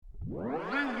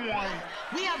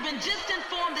We have been just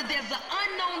informed that there's an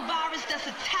unknown virus that's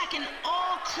attacking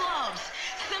all clubs.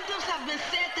 Symptoms have been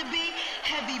said to be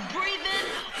heavy breathing,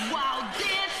 wild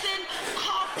dancing,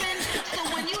 coughing. So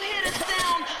when you hear the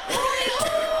sound,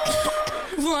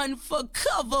 run for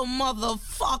cover,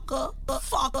 motherfucker.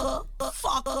 Fucker,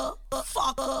 fucker,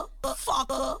 fucker,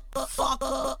 fucker,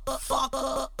 fucker,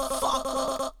 fucker,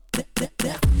 fucker.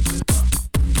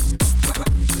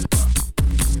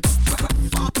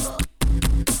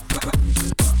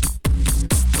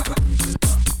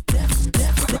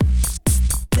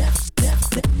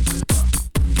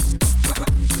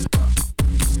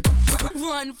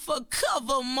 Run for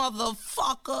cover,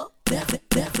 motherfucker.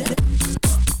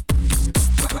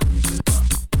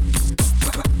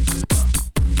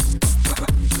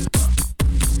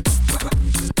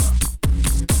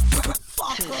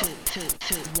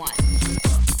 Two, one.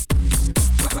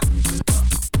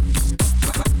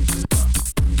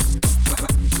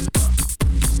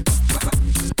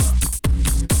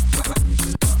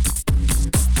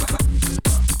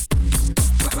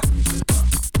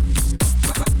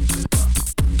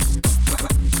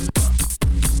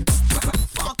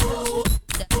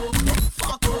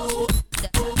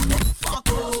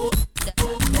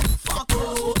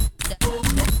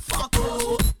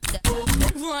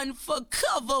 Run for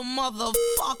cover,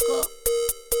 motherfucker.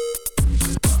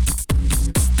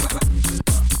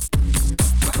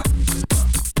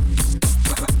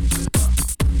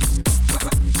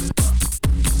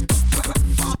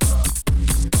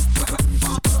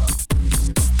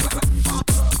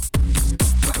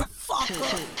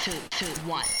 Two,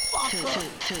 one. Two,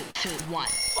 one.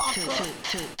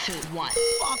 Two, one.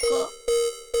 Fucker.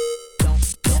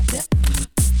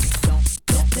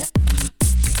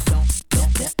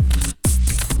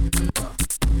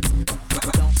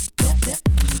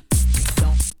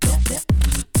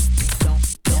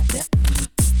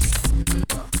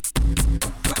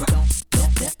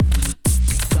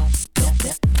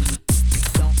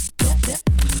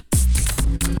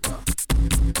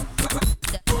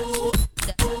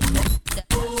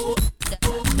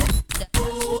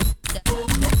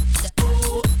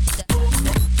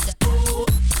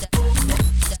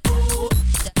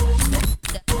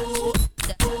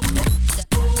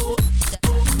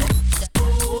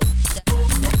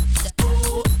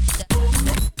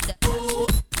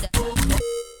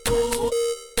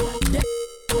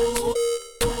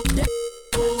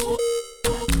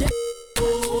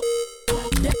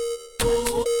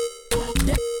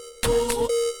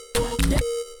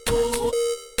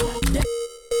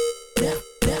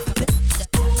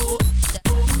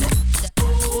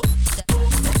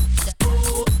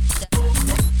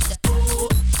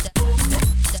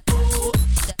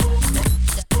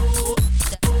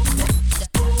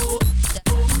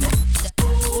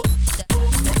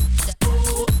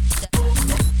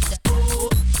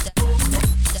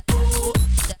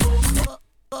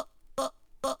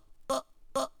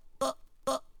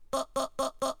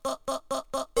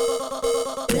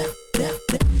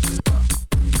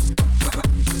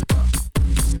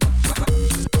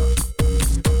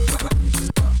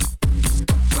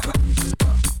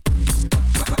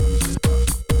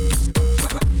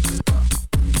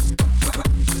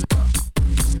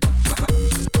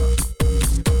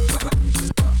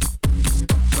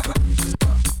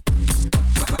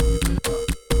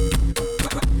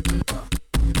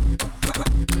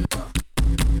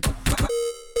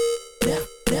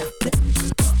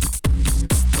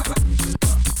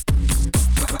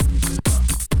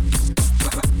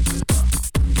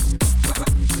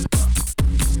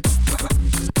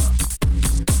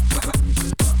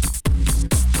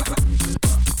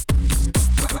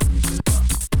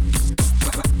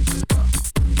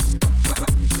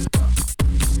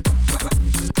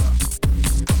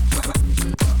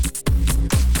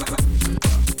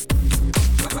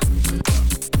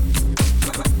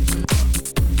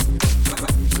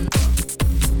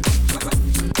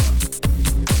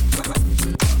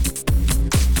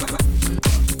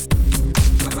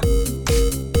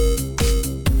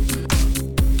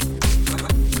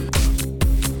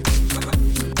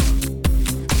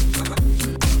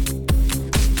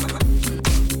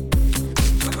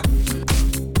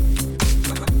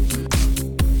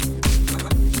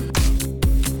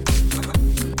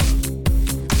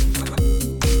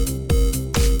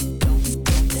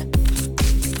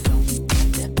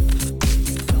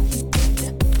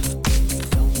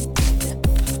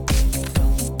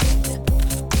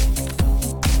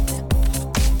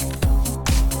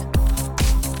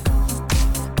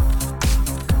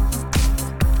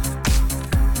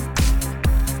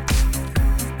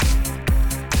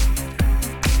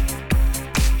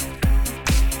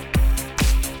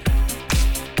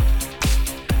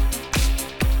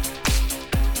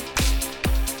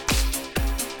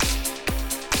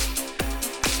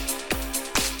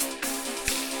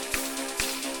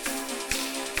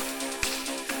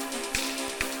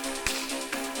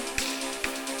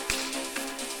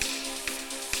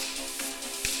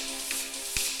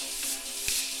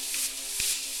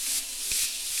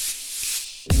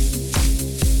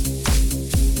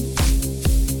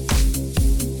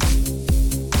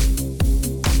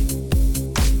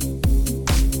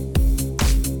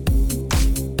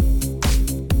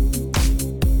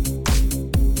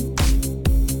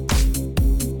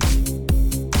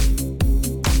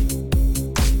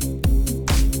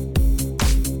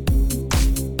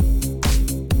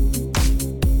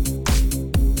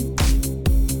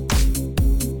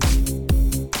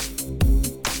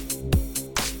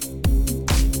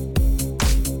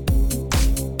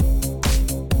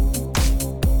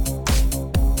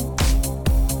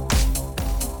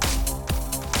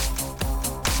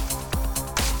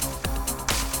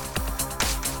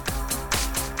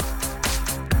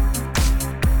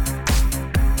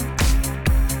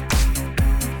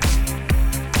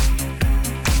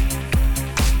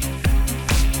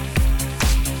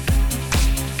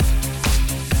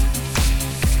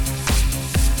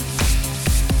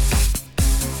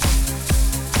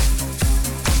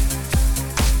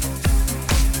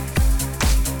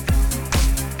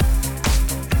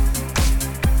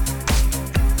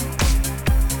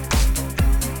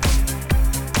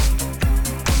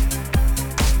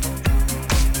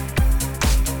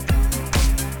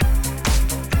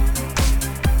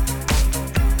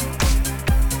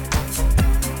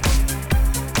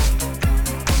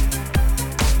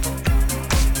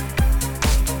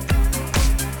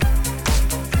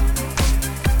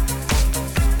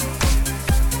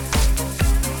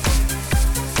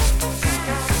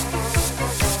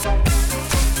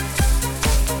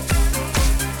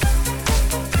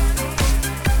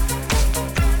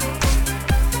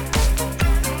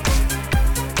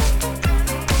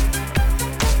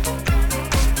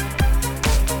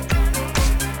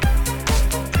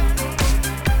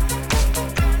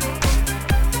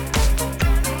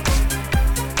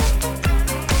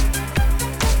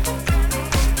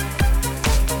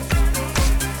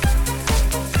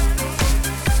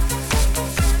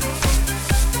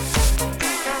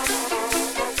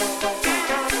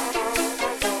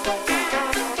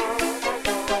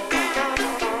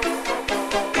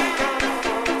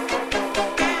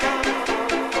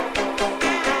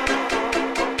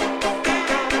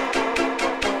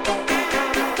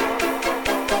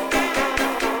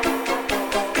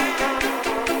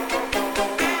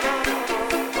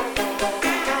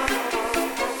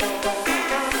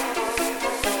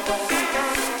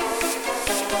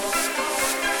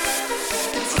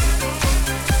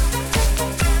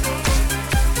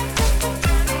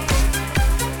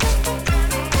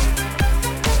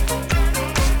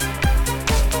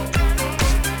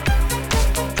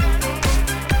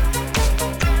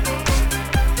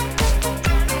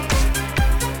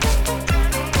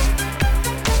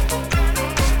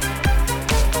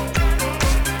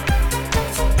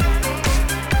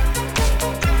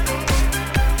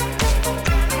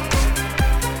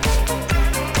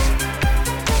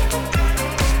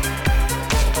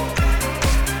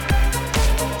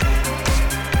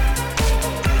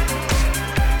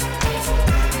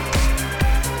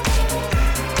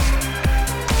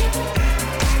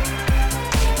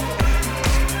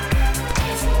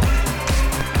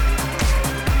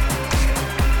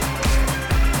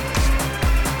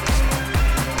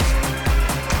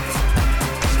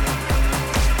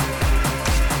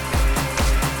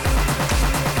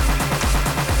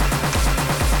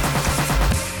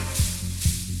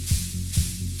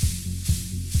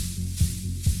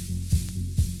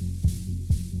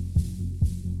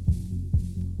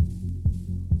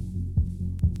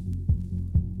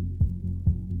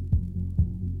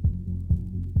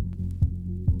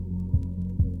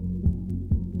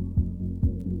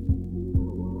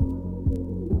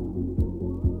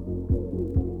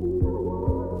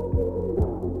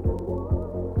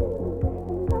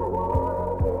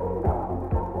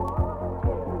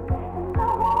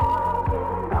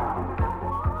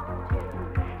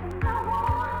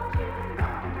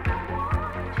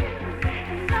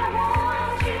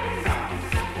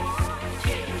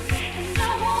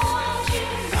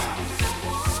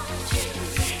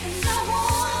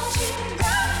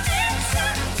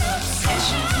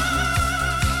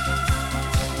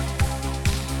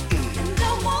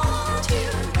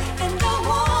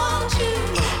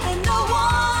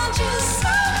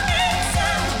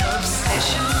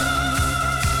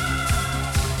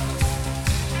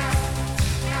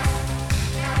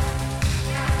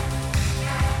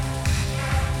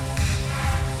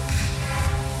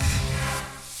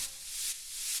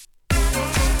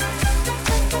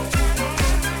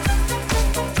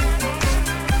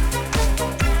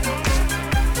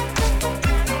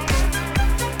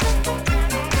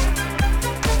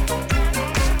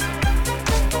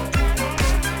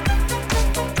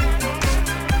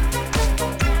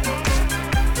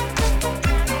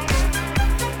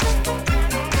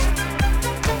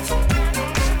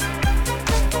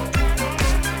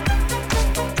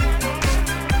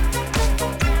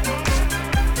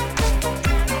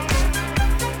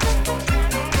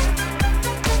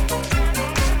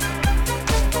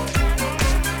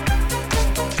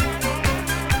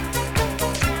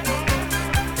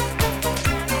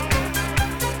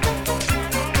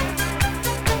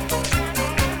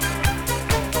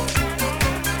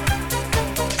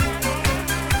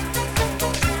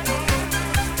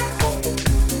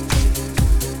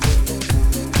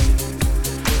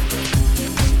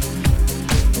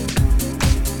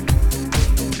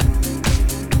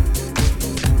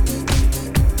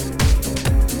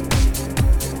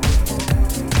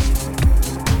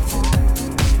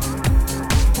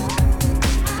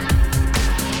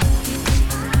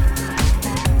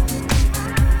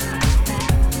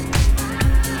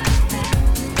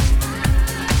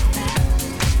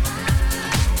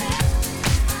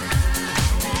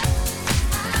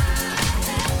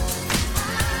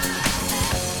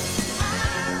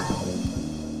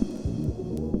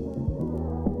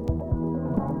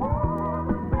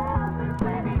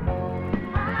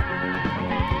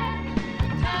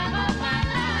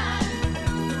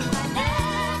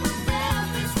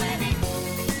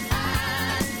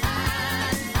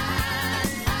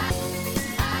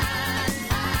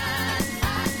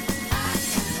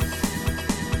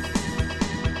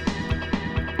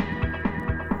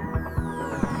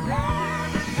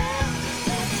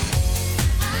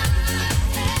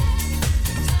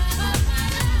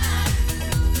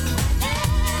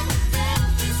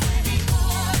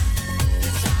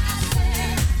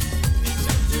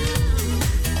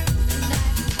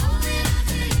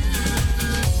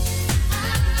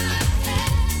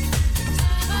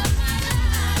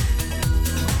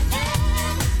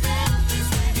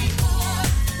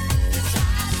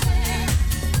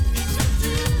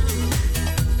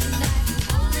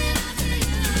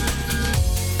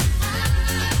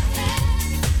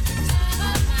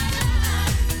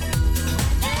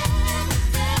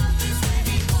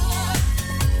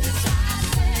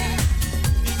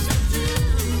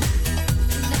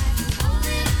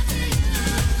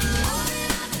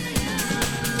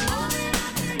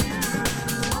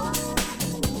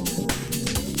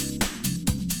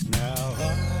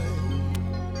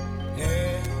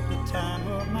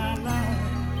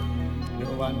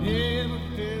 Never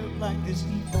felt like this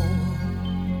before.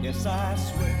 Yes, I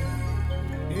swear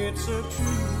it's a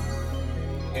truth,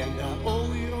 and I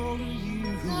owe it all to you.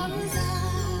 'Cause I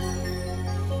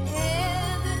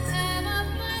had the time of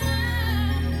my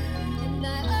life, and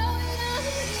I owe it all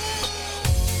to you.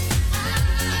 I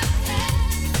had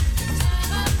the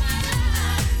time of my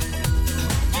life.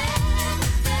 Never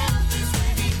felt this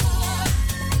way before.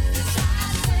 Yes, I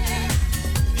swear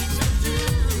it's a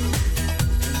truth,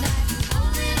 and I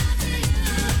owe it all to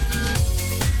you.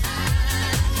 I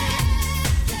had the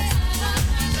time of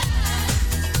my life.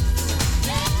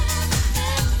 Never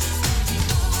felt this way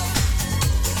before.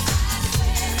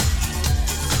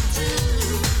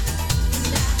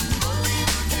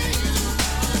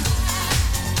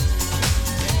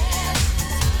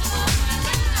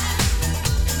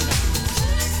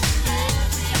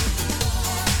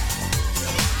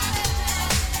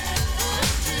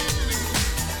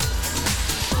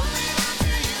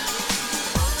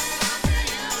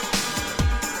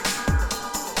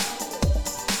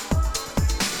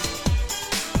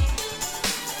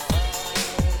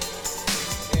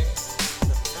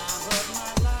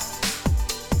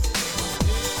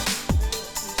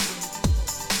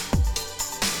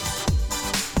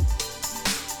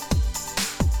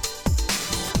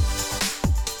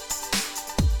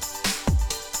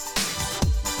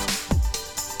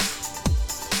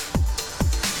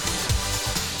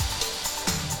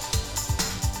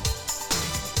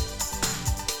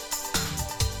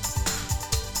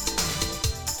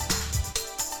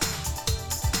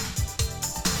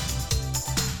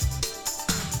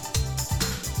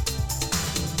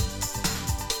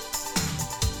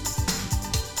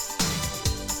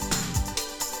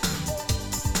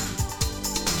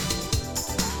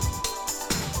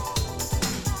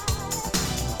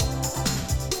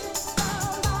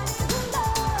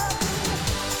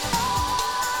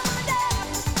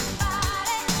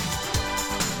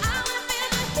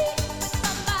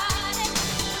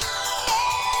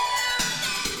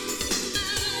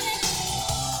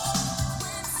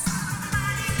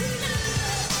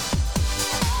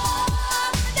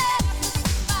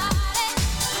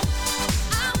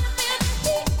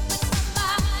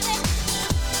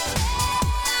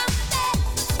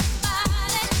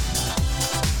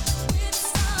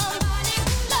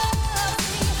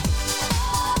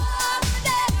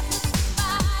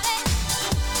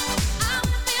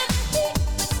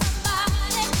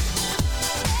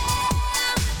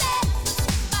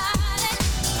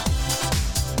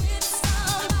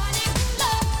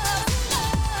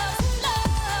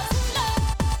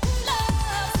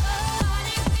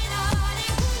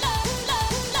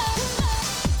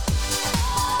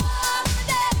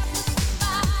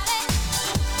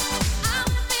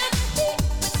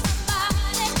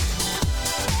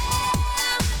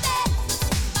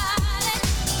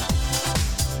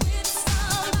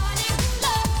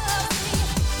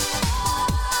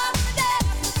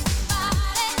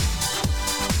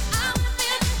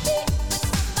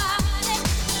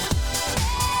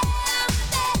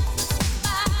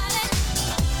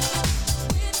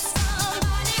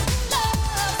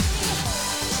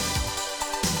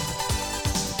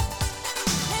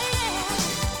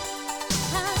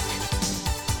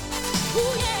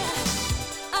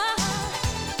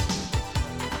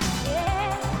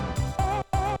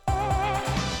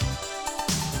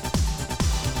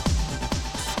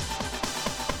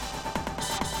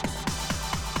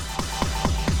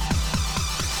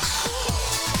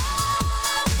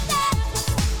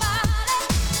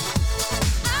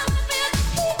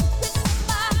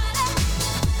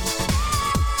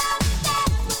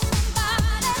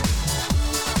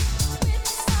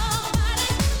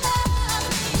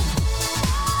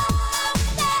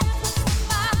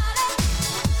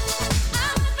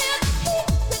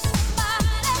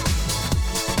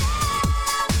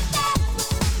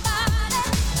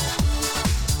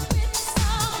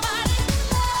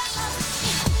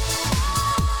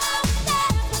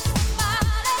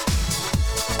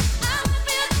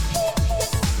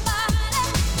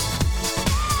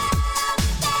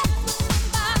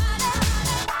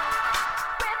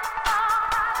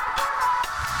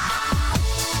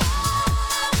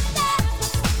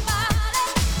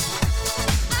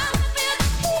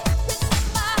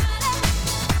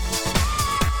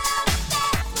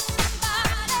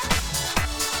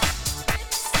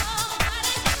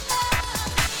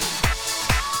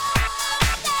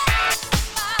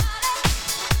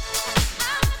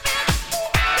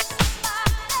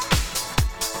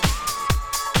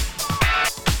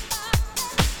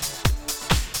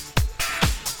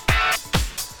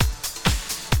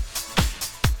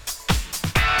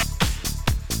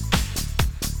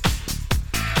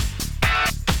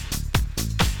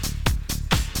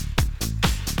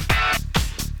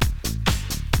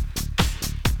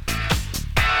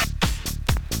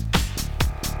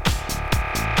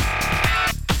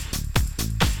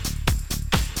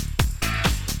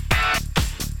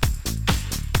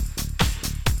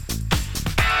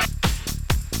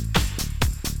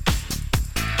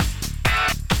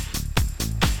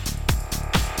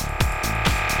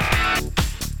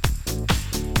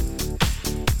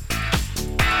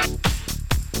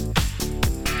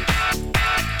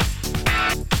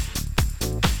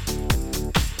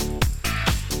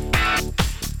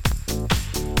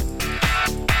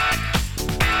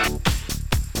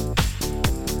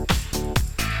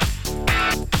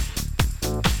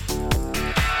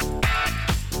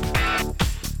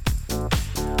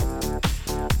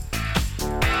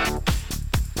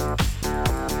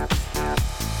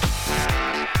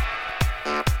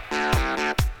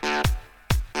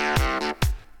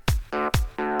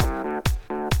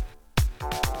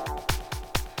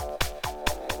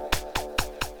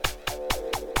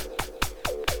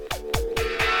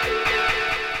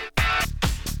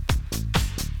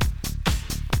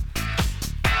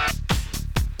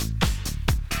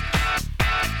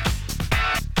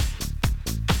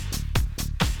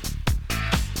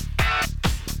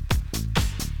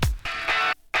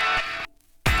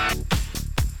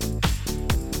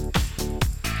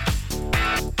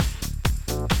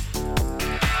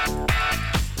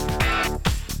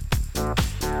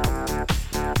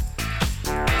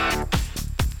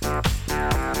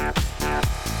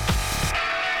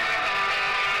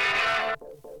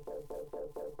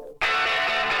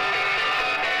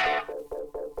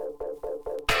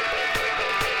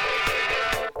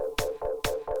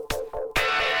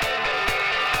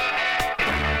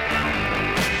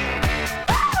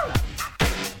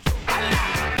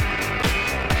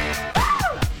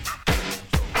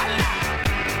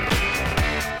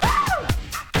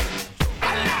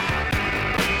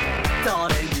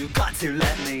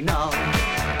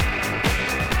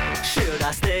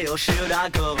 or should I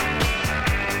go?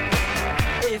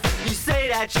 If you say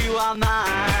that you are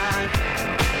mine,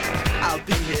 I'll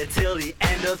be here till the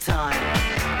end of time.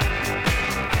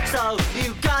 So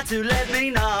you got to let me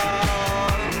know.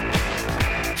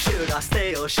 Should I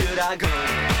stay or should I go?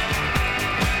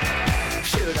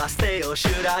 Should I stay or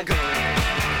should I go?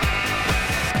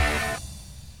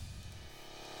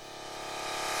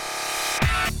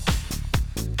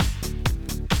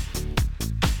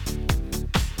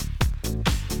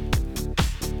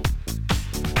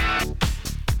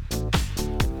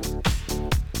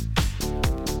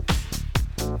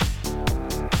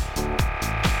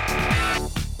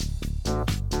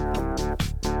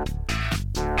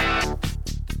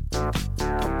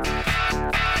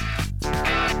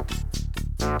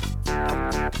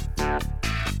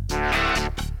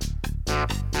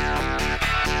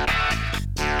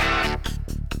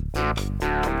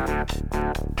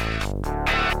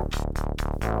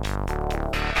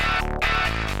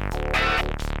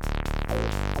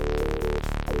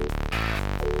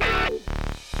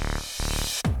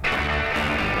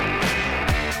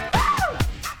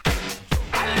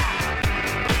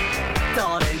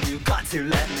 To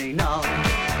let me know.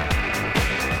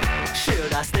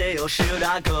 Should I stay or should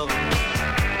I go?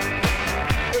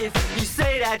 If you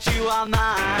say that you are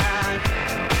mine,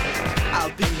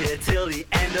 I'll be here till the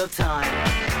end of time.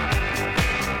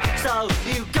 So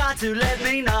you got to let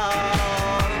me know.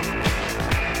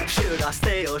 Should I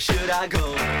stay or should I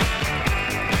go?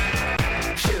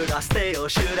 Should I stay or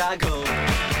should I go?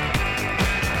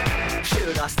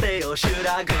 Should I stay or should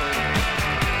I go?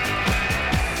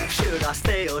 Should I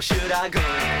stay or should I go?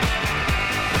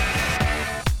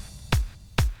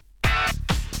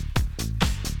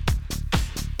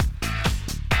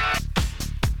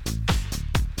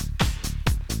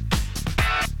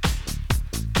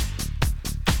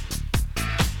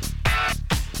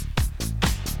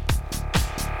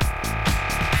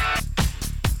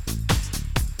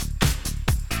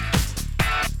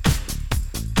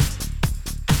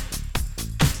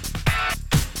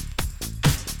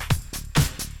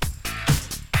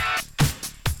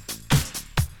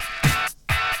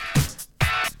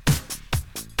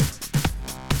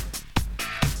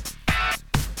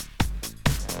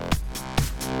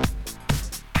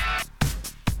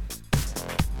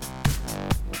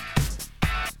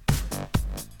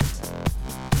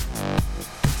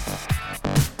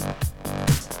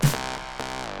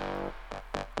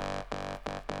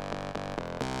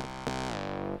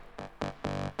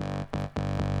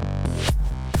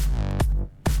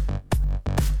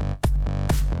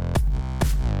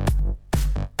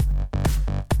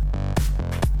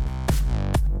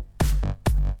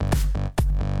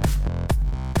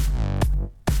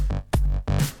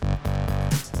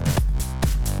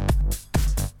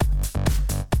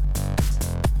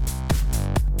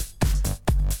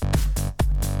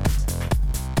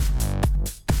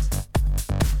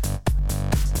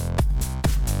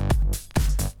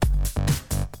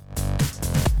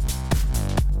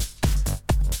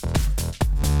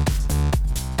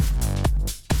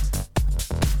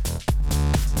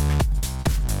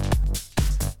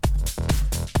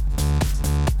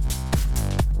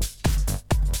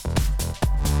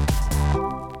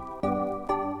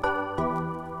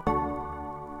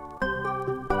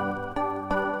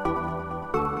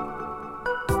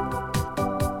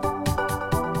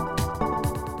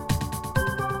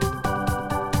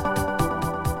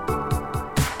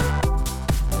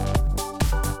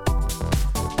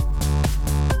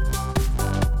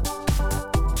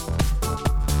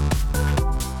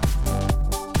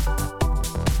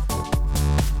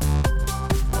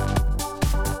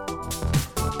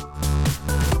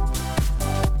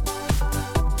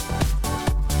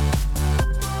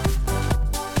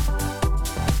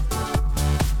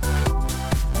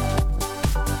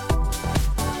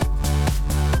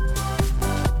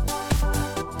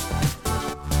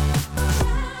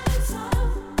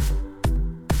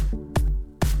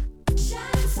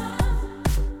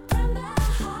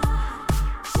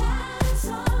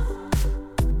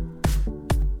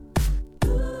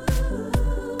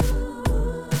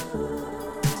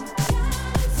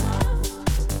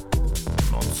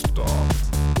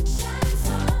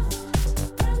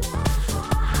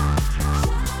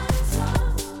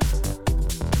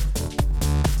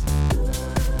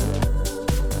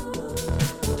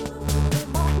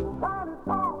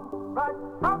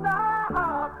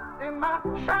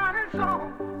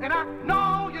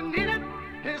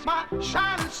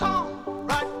 shining song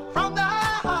right from the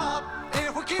heart.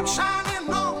 If we keep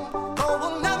shining on, though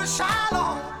we'll never shine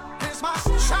on. Here's my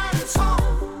shining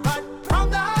song right from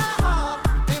the heart.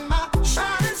 In my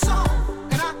shining song,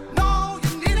 and I know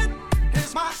you need it.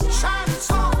 Here's my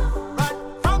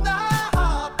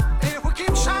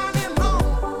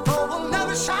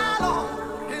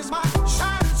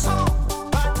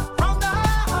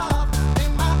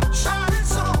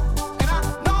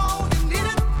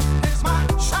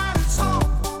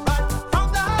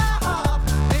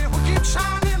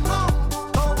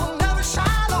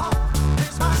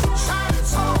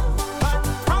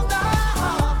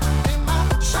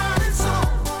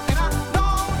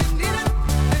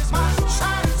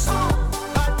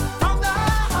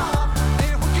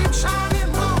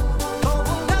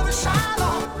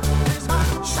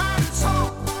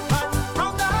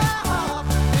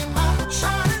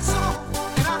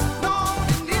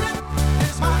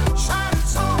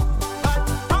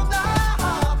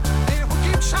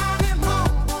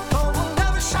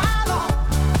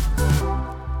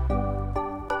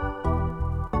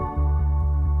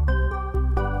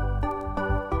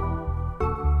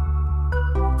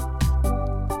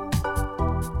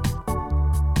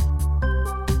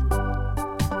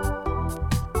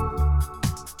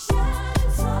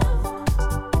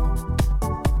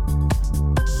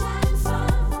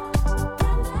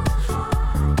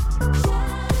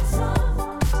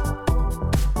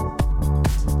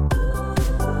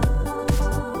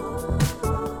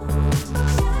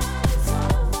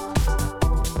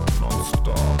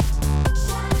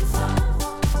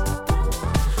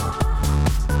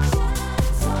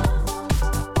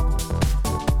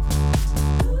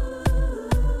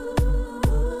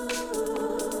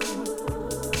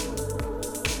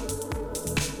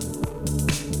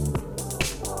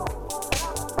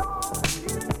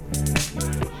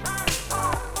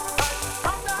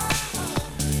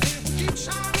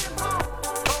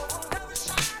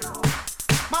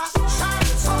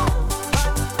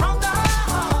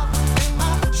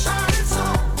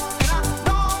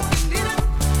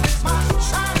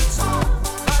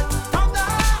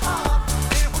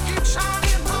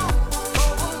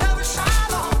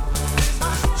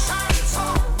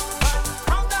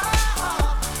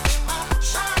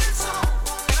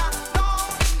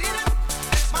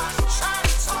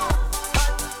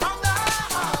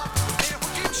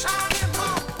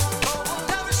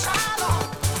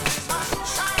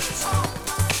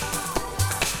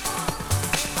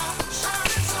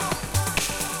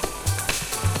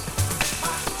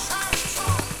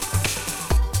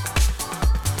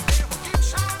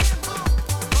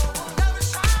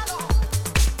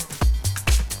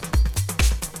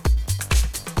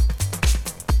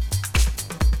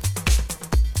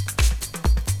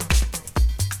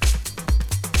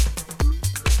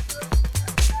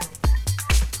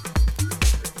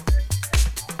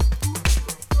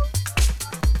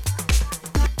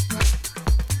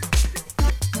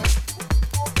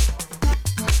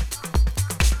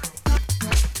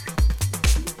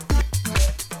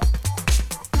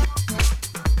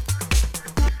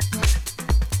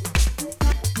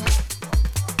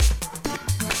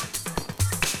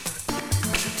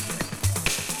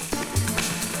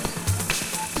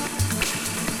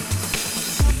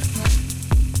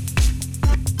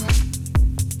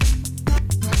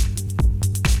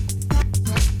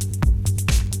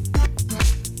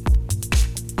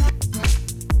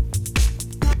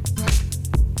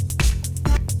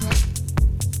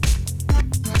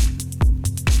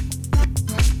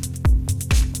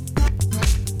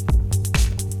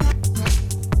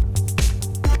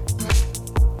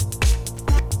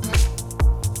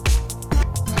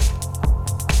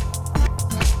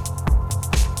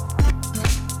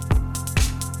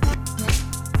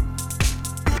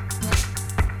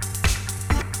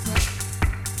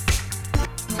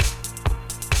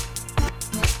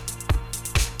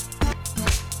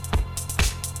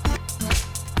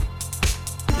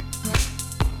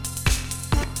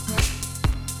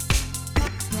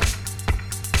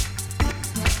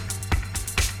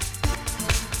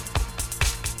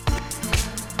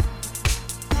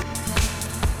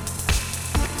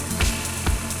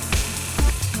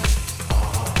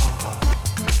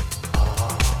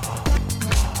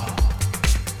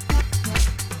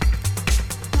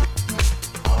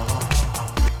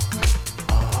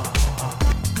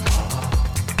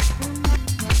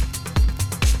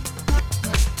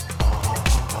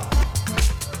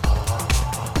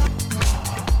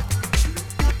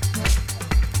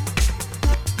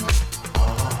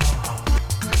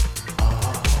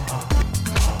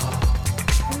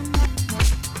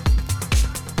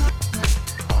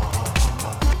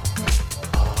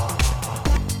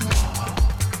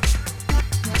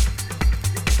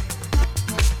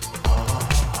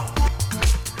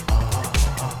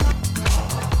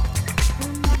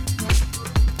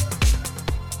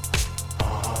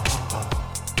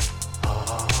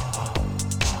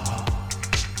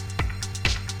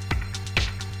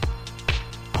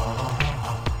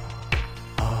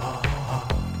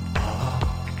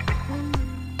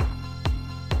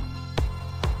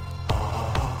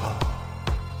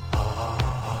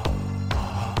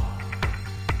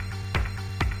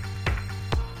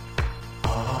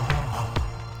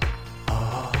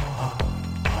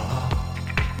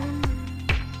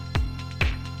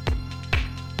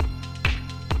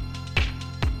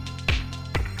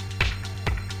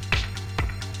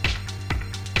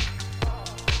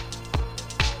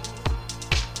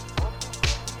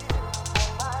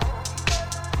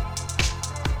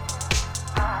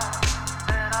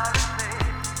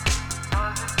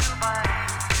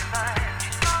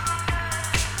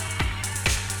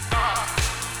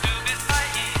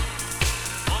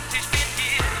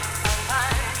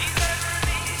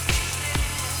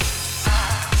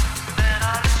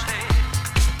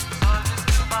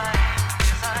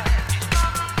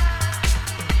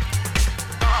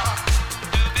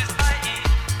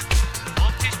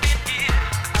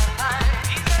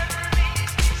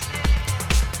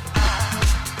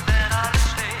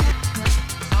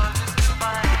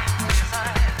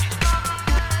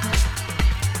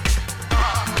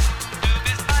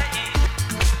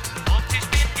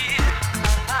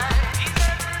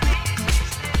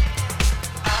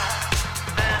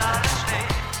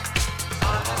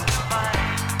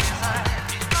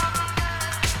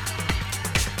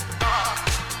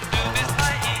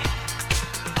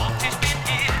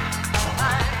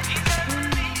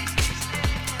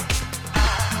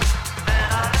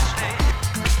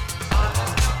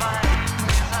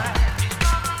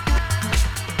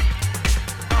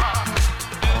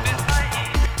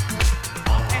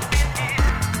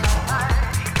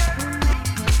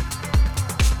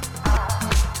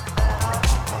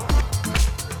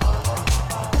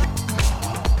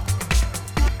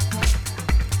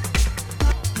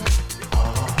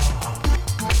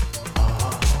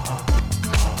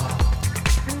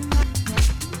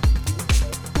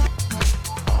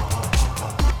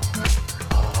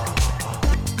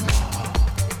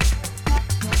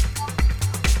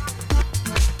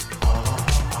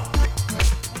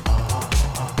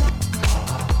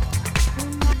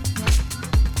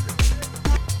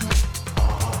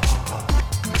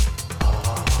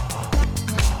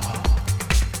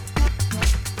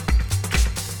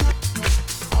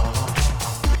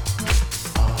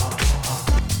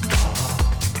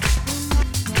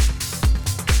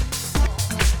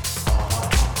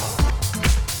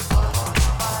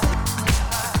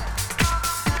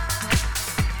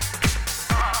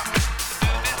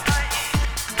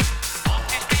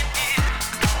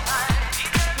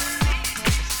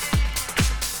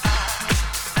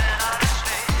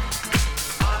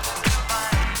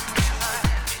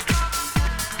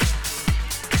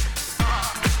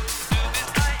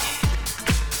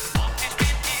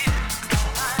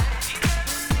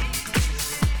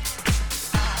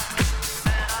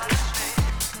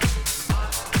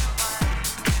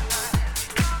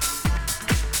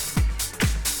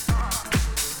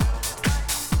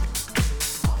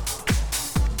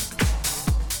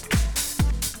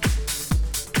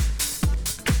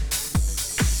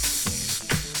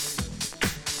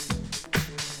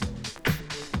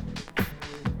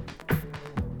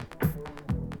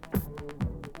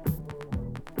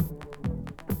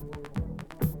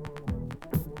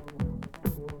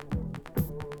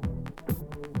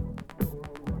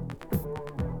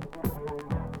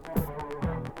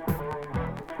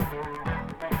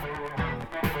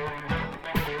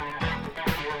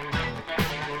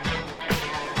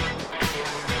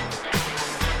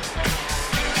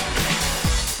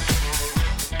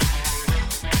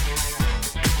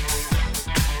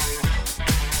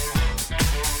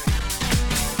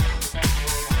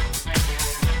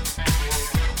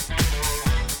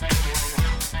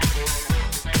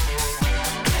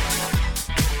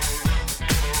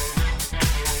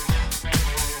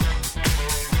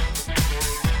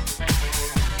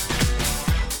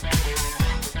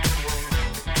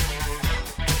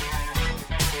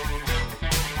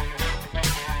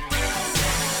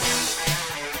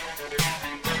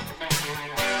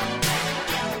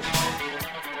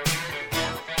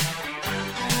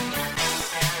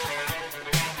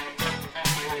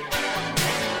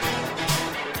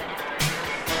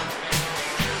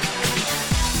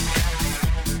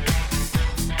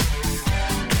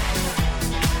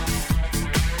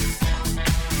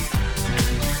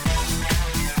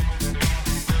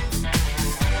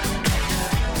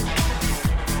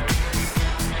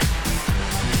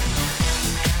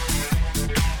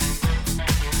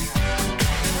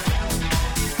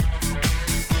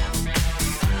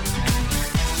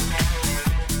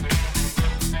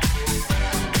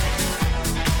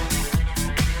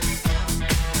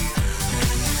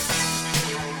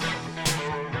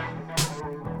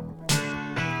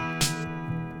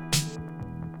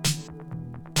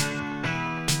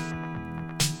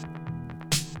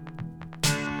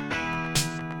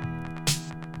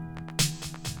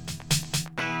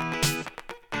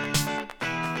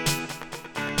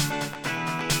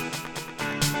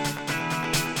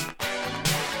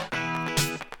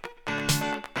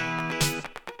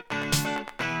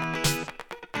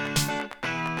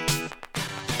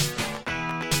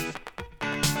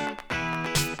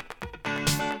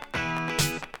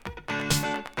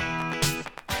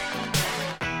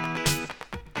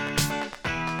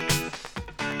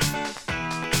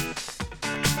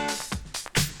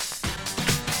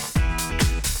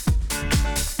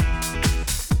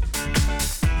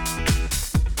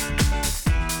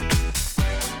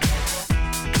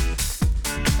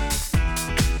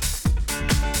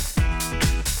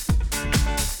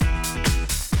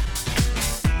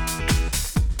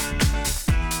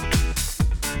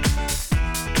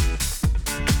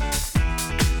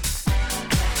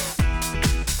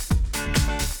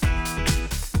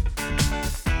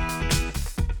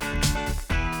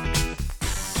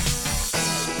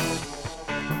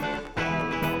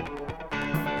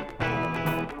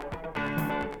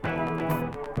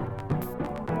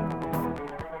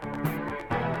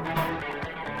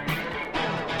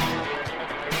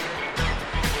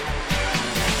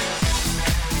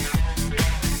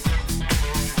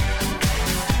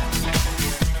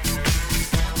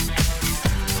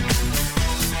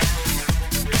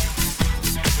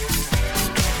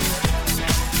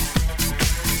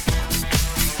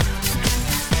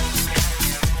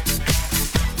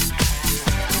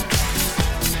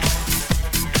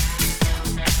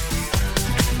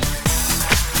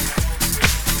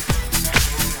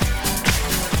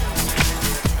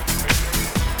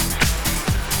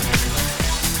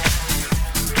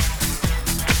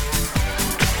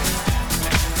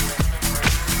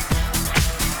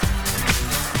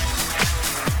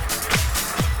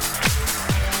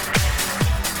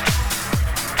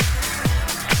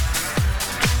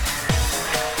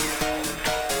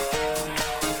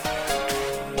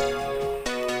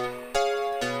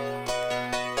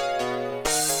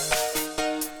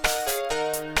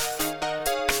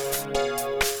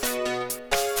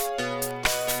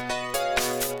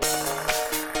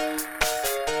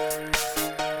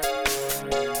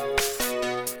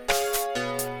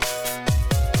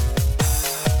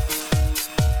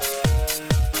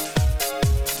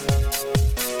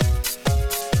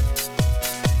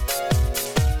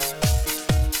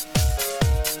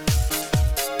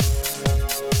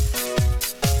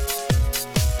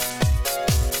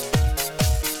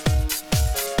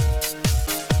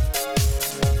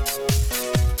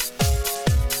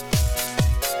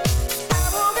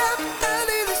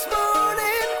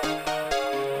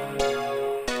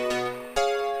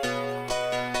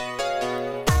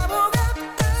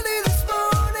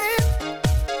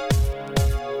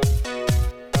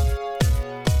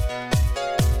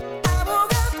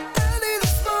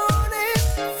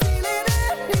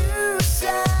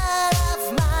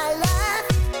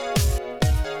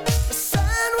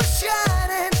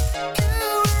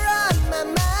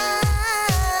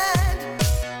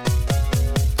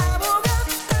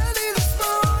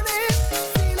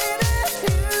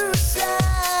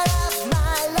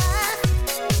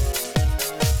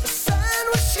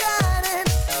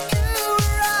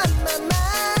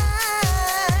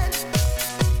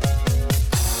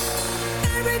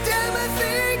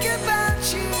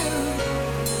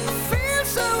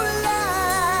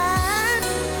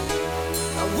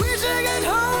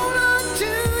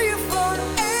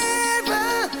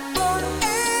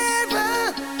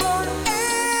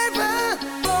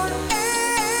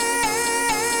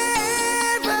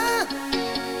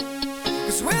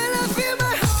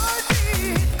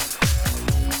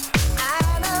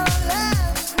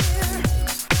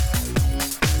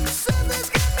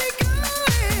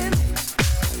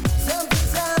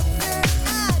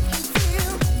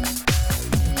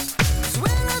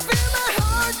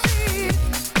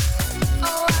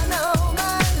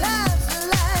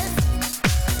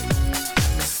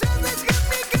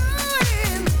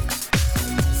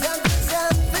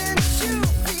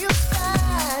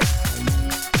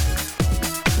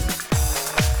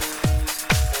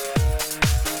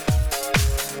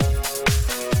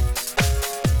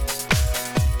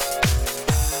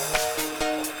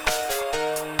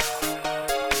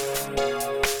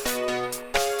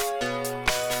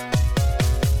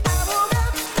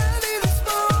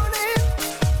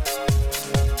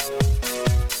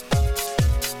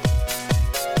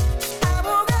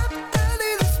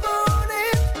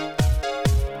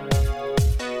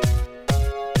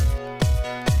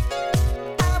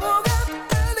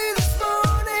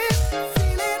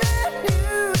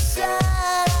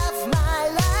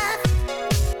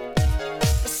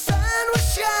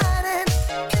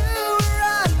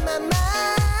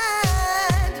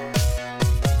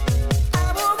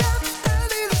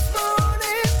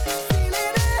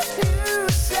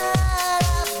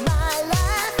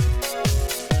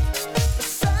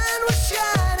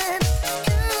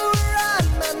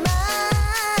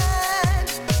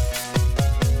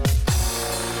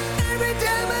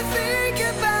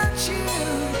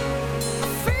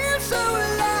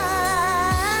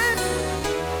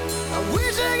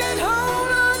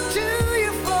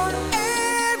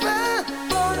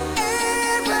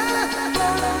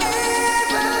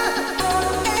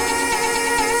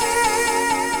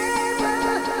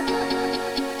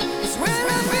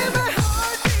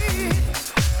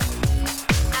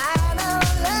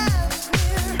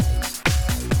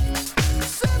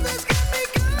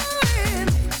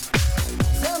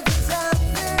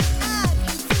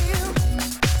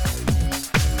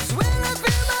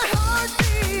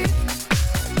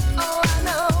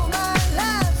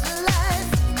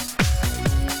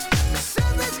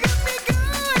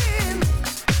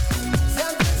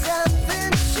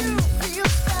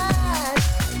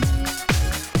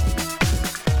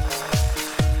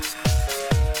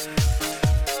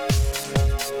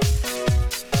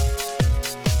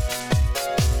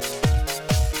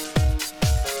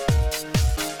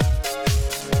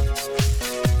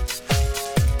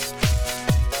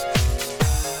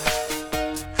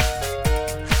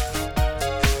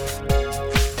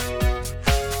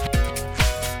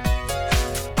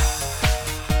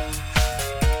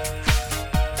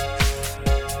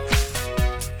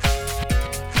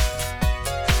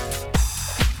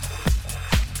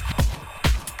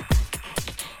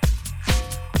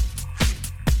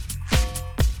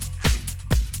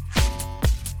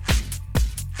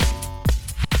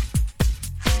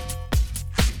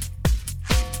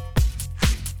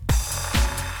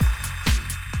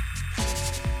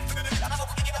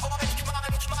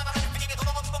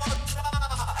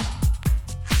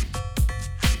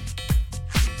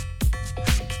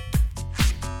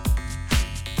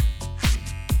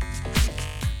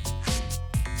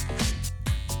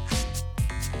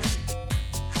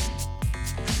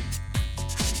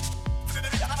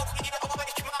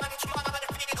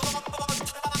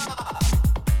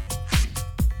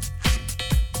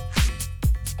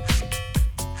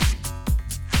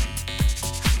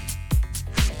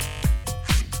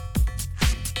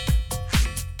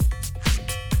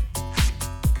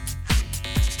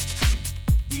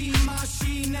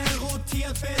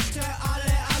Hier bitte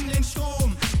alle an den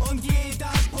Strom und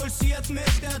jeder pulsiert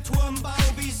mit der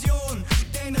Turmbauvision.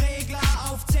 Den Regler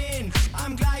auf 10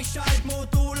 am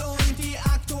Gleichschaltmodul und die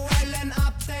aktuellen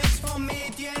Updates vom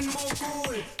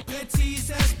Medienmogul.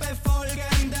 Präzises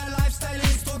Befolgen der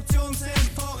Lifestyle-Instruktion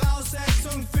sind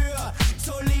Voraussetzung für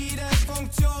solide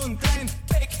Funktion. Denn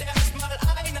tickt erstmal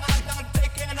einer, dann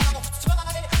ticken auch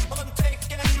zwei und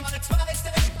ticken mal zwei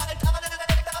sind bald alle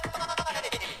dabei.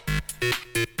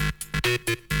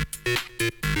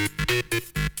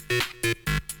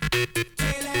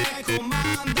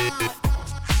 Telekommander.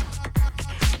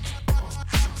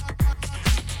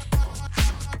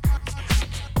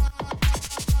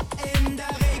 In der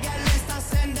Regel ist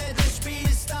das Ende des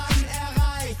Spiels dann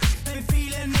erreicht, wenn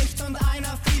viele nicht und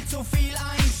einer viel zu viel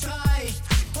einstreicht.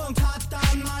 Und hat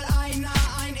dann mal einer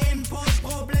ein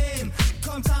Input-Problem,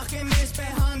 kommt sachgemäß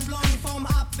Behandlung vom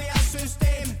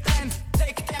Abwehrsystem. Denn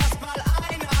tickt erstmal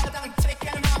einer, dann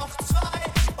ticken auch zwei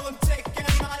und ticken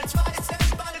mal zwei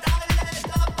sind bald alle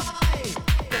dabei.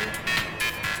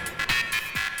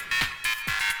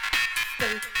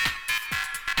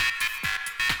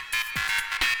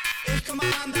 Ich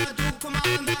Commander, du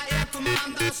Commander, er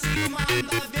Commander, sie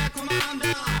Commander, wer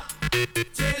Commander?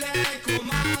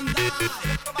 Telekommander.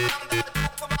 Ich Commander, du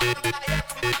Commander, er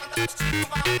Commander, sie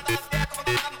Commander, wer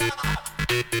Commander?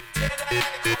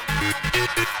 Telekommander.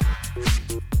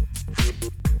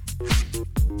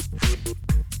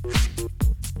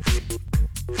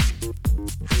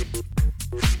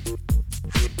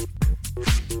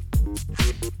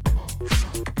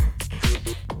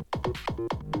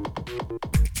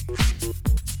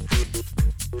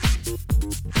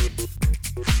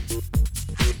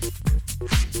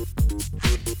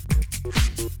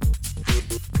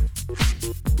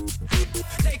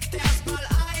 Tickt erstmal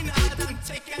einer, dann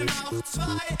ticken auch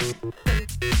zwei.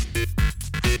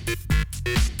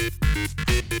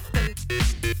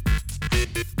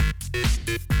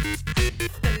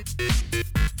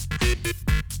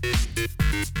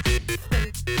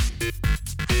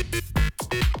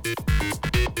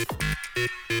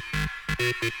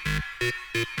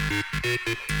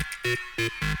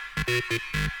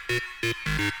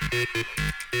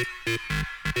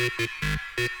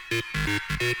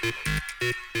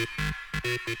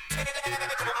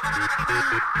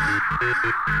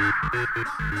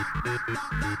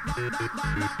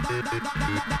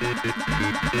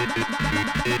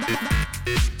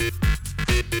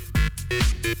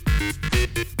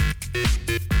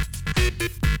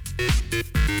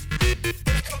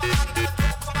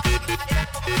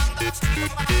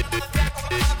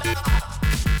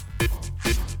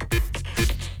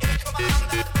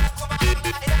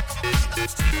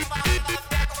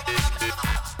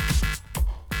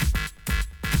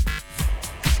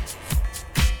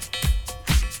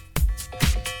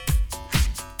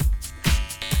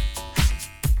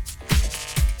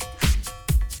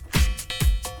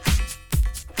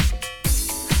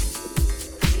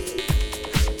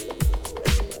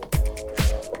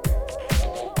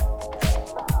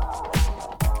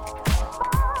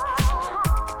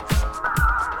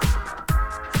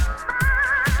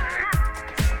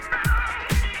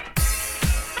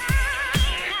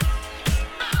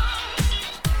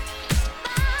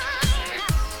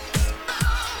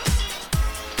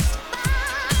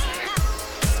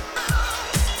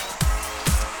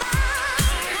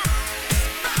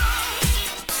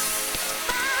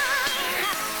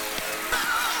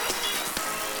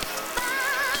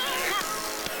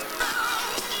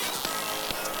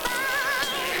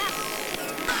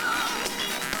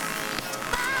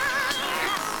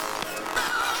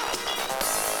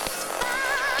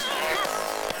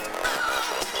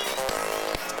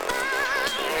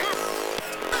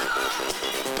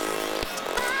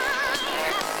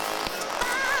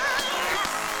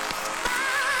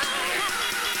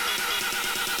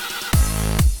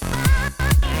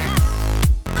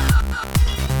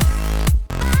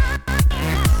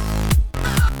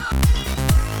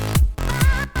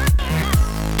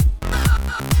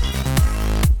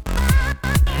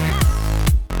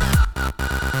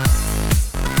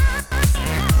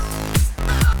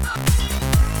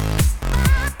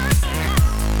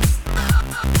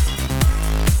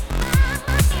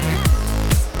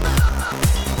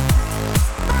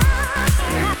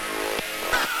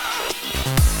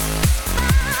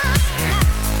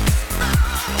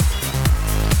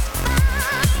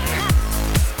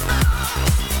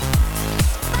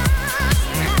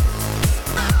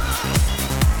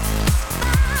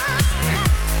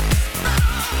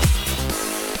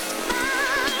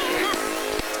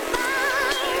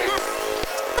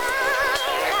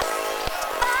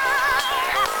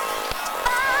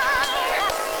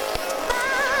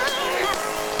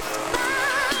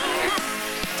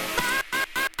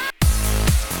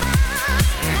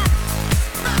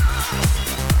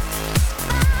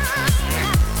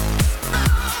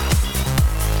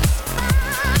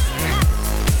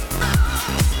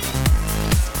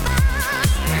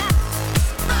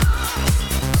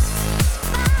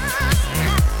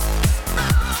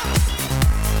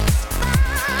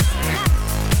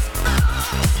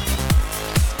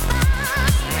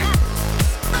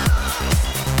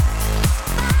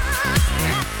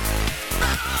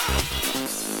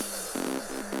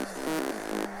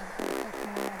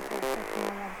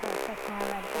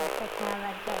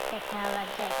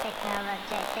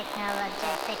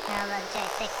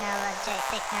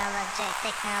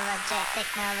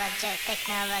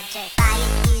 Buy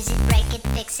it, use it, break it,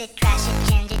 fix it, trash it,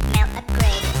 change it, melt,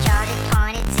 upgrade it, charge it,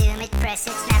 point it, zoom it, press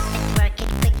it, snap it, work it,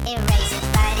 quick erase it,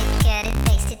 write it, cut it,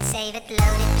 paste it, save it,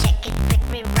 load it, check it, quick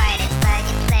rewrite it, plug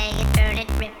it, play it, burn it,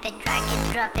 rip it, drag it,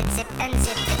 drop it, zip and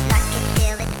zip it, lock it,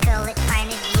 fill it, call it, find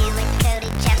it, view it, code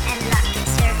it, jump and lock it,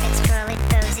 surf it, scroll it,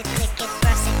 pose it, click it,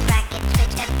 cross it, crack it,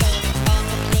 switch, update it, name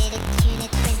it, read it, tune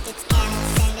it, print it, scan it,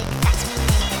 send it, fax,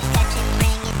 rename it, touch it,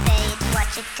 bring it, pay it,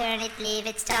 watch it, turn it, leave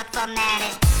it, stop, format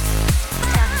it.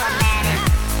 Stop formatting.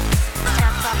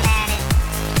 Stop formatting.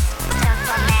 Stop formatting. Stop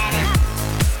formatting.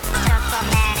 Stop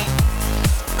formatting.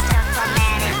 Stop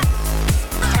formatting.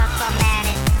 Stop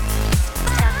formatting.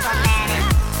 Stop formatting.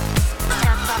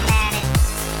 Stop formatting.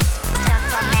 Stop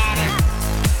formatting.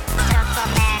 Stop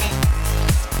formatting.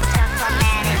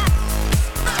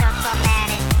 Stop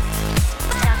formatting.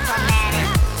 Stop formatting.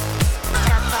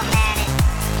 Stop formatting.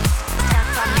 Stop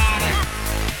formatting.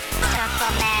 Stop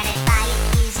formatting. Buy it,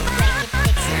 use it, break it,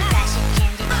 fix it, trash it,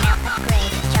 change it, melt,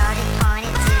 upgrade it, charge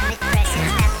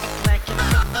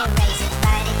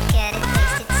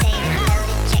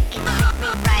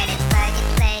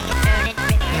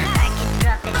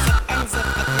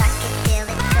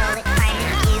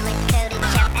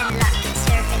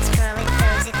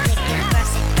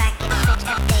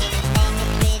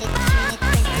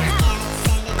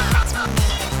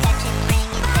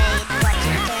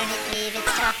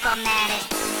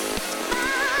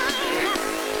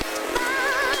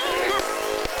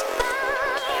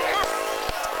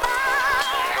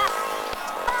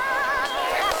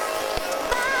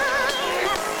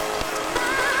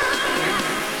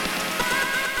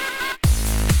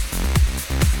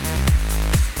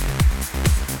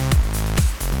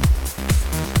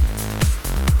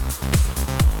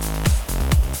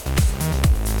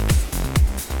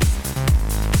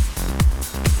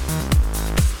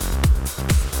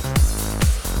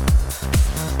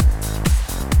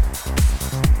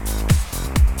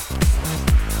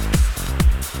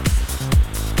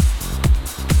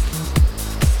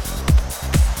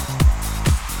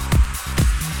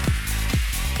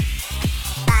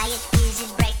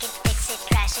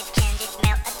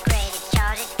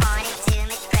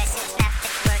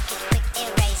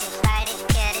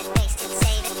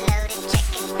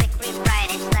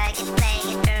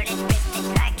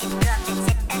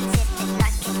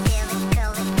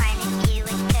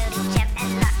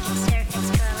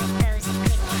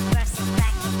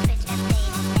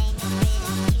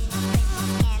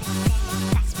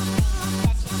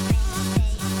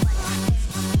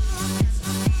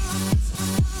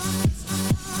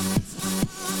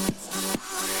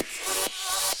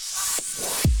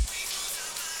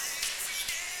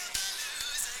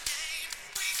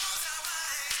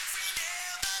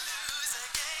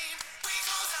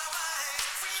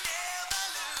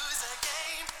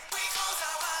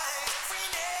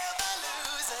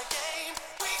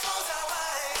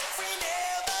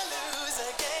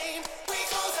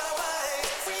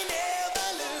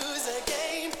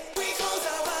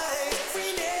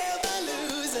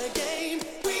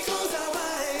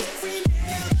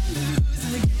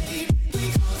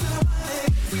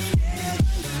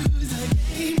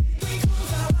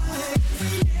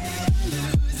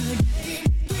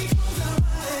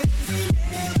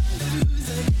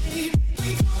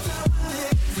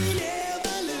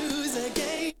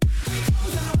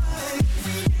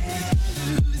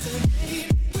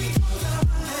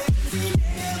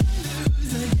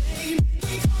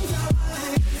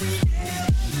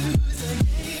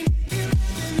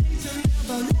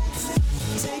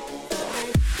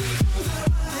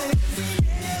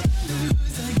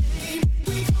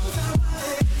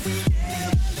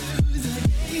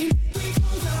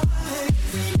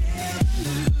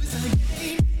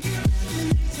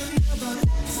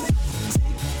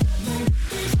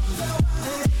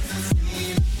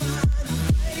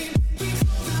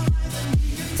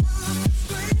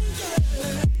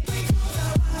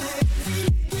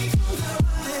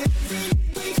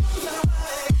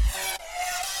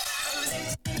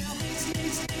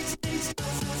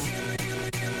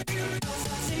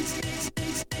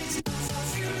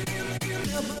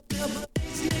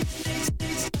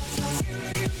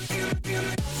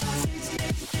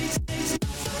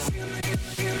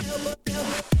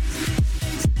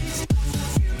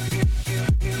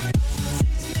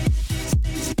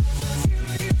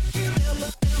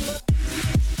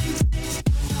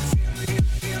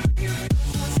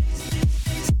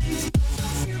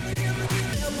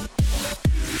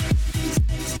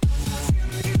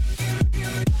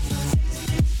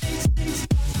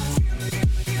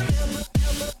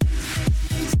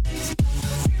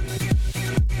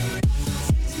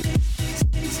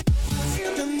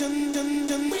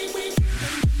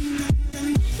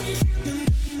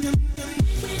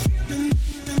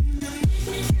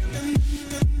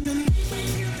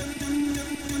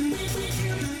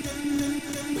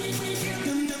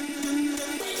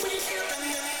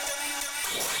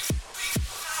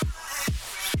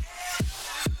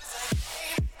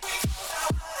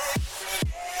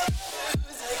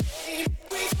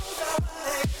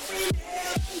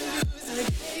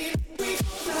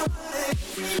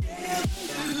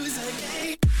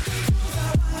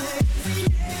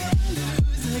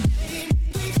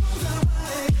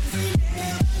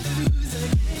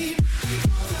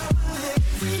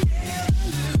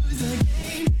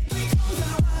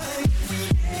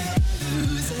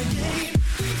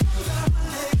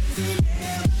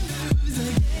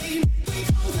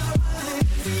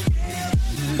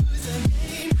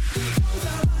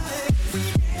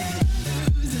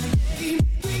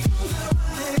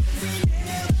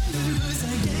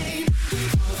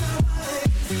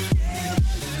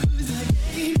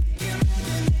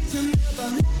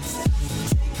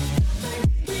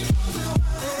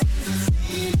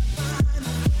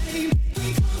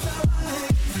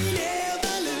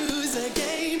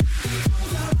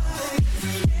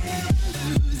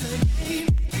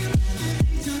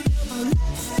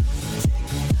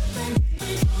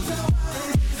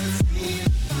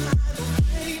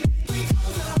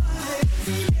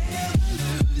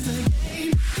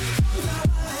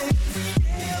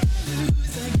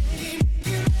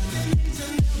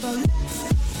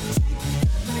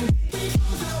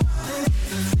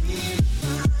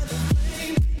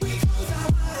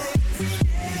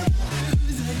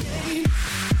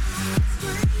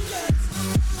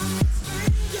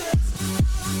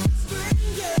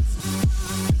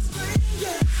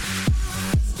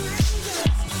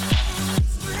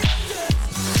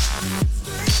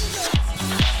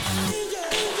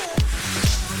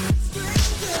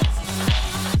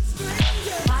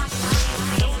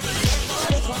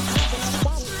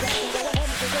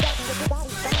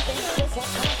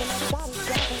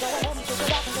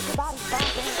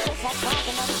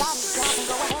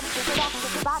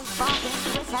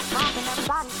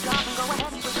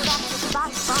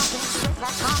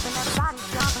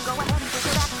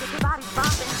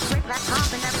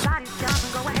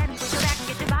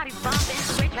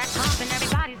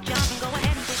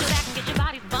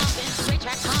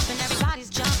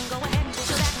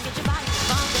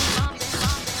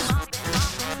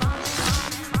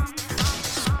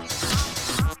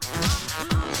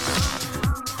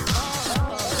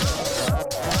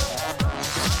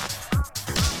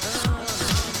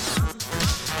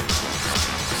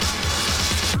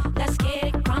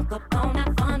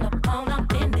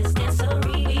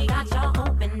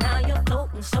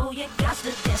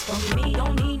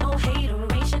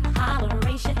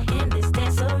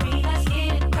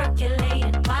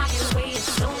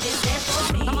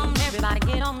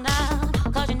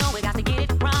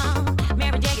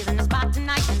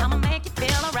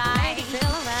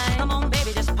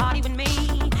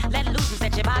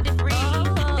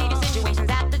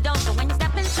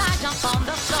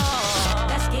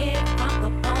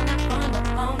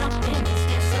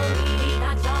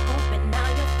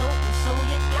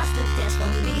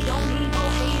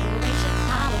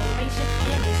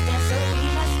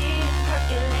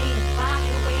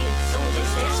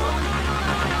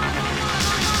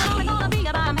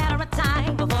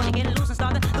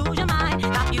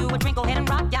a drink, go ahead and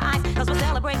rock your eyes, cause we're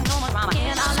celebrating no more drama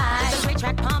in our lives. It's a great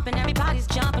track pumping, everybody's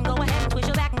jumping. Go ahead and twist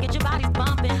your back and get your bodies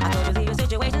bumping. I told you leave your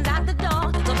situations at the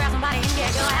door, so grab somebody and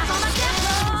get your ass on the dance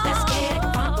floor. Let's get it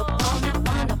crunk up on that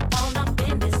fun up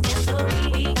in this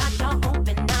dancery. We got y'all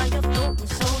open, now you're floating,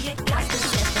 so you got to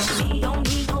dance for me. Don't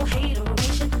need no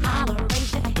hateration,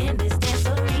 holleration in this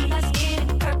dancery. Let's get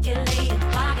it percolating,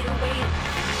 body waiting.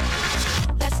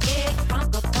 Let's get it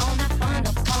crunk up on that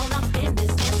fun up in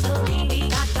this dancery. We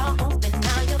got y'all open,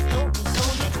 now you're floating, so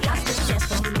you got to dance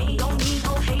for me. Don't need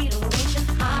no hateration,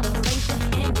 holleration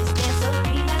in this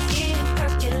dancery. Let's get it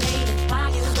percolating,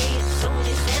 body waiting, so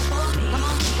just dance for me. Come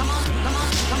on, come on, come on,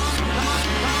 come on, come on, come on,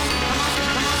 come on,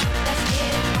 come on. Let's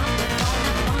get it crunk up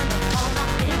on that fun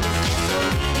up in this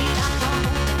dancery. We got y'all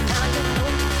open, now you're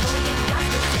floating, so you got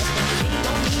to dance for me.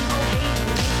 Don't need no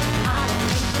hateration,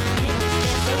 holleration in this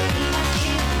dancery. Let's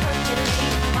get it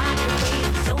percolating, body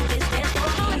waiting, so just dance for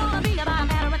me. It's gonna be about a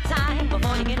matter of time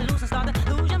before you get loose and start to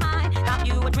lose your mind. Cop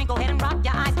you a drink, go ahead and rock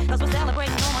your eyes, cause we're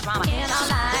celebrating no more drama in our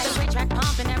lives. It's a great track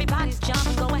pumping, everybody's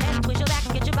jumping. Go ahead and twist your back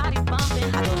and get your bodies bumping.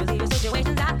 I told you leave your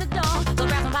situations at the door, so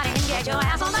grab somebody and get your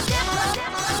ass on the dance floor.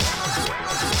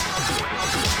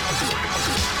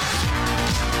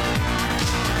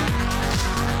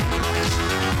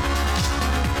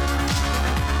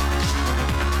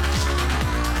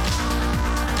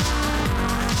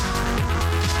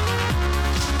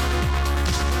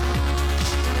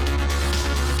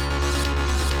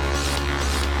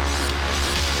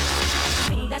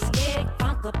 Let's get it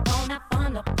crunk up on that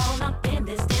fun up in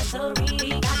this dancery. We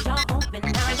got y'all open,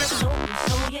 now you're floating,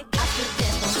 so you got to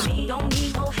dance for me. Don't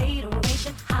need no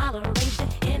hateration, holleration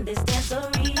in this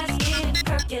dancery. Let's get it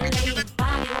percolating,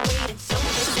 body waiting, so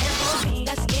just dance for me.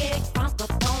 Let's get it crunk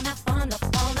up on that fun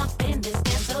up in this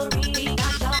dancery. We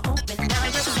got y'all open, now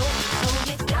you're floating, so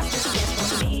you got to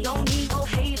dance for me. Don't need no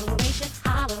hateration,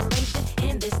 holleration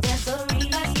in this dancery.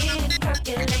 Let's get it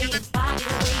percolating, body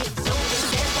waiting, so just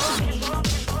dance for me.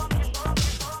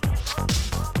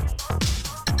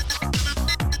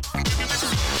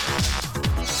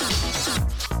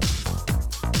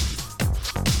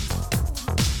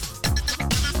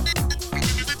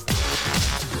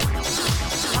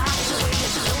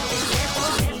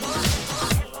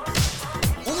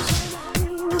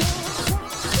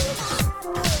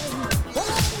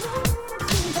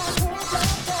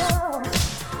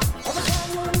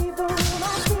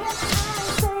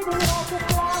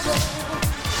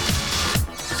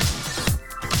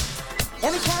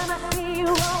 Every time I see you,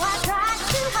 oh, I try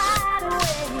to hide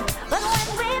away. But when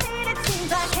we meet, it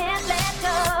seems I can't let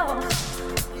go.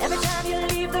 Every time you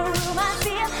leave the room, I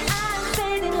feel I'm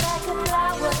fading like a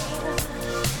flower.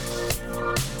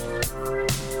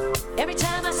 Every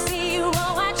time I see you,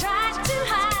 oh, I try to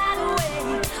hide away.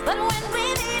 But when we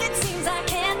meet, it seems I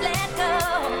can't let go.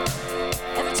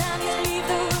 Every time you leave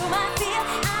the room, I feel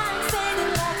I'm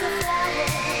fading like a flower.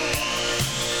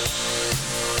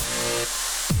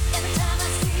 Every time I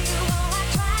see you, oh, I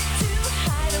try to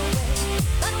hide away.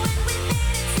 But when we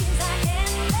meet, it seems I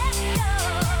can't let go.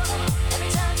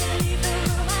 Every time you leave the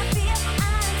room, I feel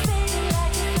I'm fading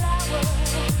like a flower.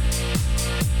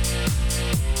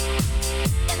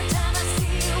 Every time I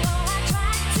see you, oh, I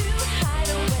try to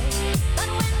hide away. But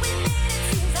when we meet, it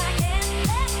seems I can't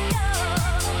let go.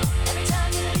 Every time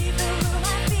you leave the room,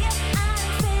 I feel I'm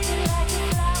fading like a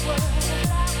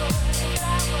flower.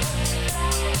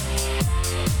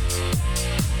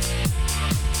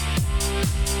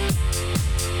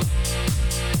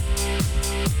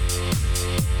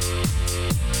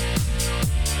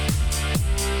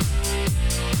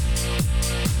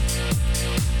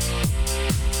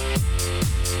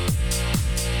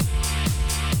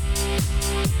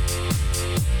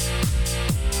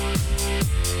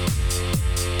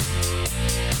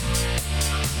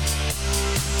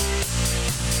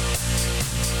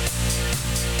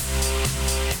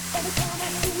 Every time I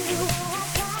see you, oh, I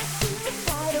try to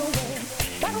hide away.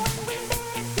 But when we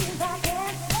meet, it seems I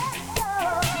can't let go.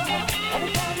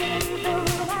 Every time you leave the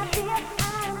room, I feel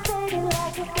I'm fading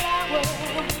like a flower.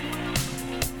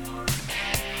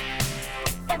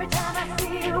 Every time I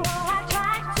see you, oh, I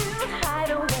try to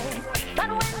hide away. But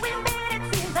when we meet, it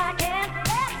seems I can't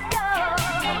let go.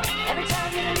 Every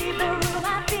time you leave the room, I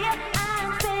feel I'm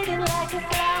fading like a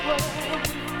flower.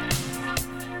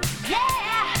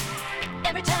 Yeah!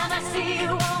 Every time I see you,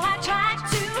 oh, I try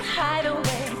to hide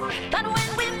away. But when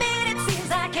we meet, it seems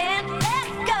I can't let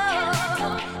go.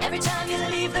 Every time you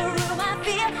leave the room, I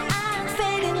feel I'm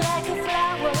fading like a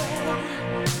flower.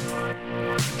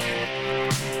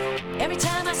 Every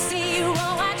time I see you,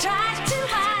 oh, I try to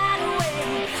hide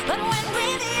away. But when we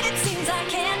meet, it seems I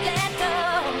can't let go.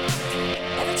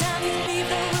 Every time you leave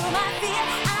the room,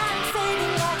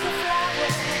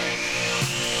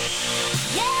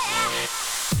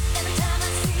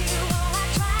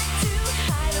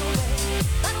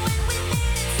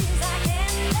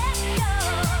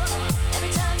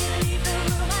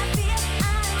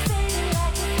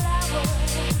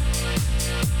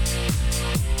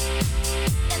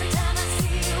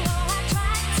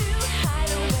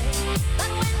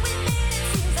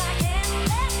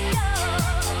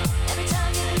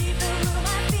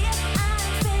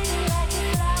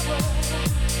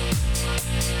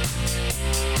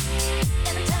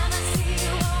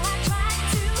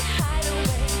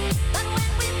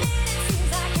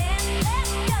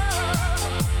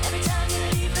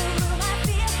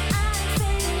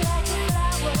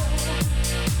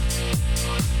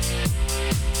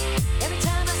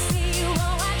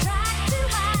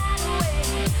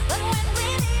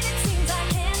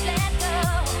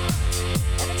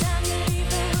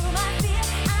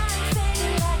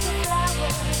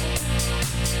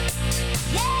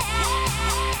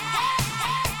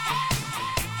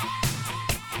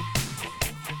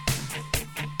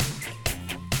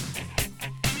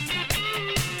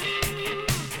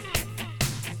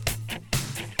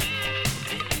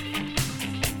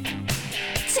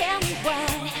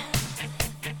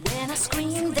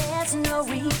 no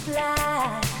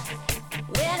reply.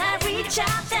 When I reach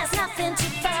out, there's nothing to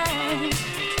find.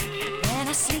 When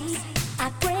I sleep, I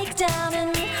break down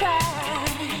and cry.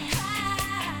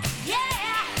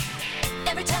 Yeah,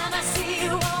 every time I see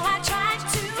you, oh, I try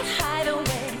to hide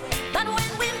away. But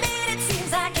when we meet, it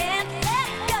seems I can't let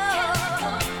go.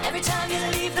 Every time you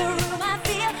leave the room, I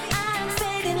feel I'm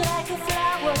fading like a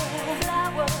flower.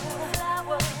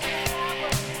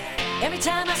 Every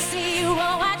time I see you,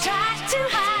 oh, I try to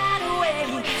hide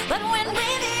away. But when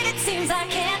we meet, it seems I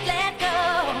can't let go.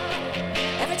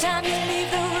 Every time you leave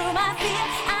the room, I feel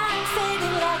I'm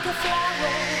fading like a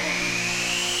flower.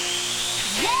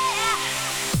 Yeah.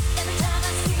 Every time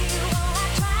I see you, oh, I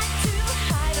try to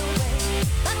hide away.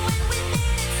 But when we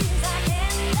meet, it seems I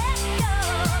can't let go.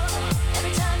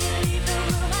 Every time you leave the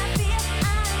room, I feel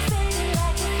I'm fading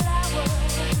like a flower.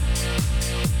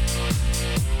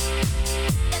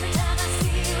 Every time I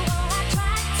see you, oh, I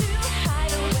try to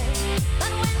hide away.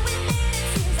 But when we meet, it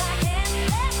seems I can't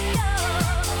let go.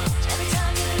 Every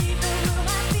time you leave the room, I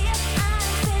feel I'm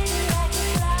fading like a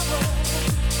flower.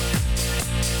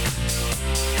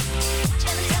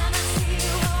 Every time I see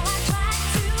you, oh, I try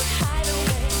to hide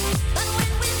away. But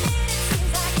when we meet, it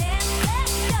seems I can't let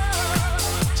go.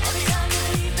 Every time you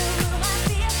leave the room, I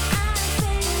feel I'm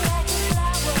fading like a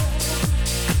flower.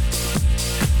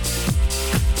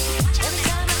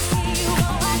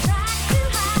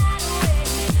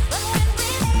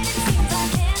 Every time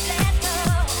I see you, oh,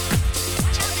 I try to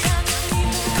hide away.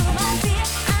 But when we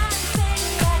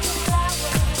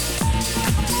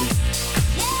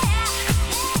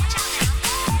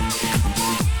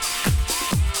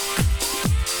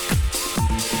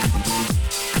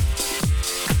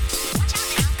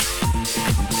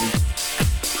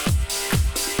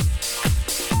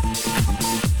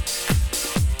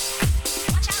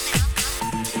meet, it seems I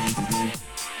can't let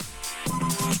go.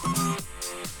 Every time you leave the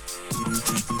room, I feel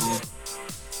I'm fading like a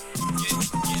flower.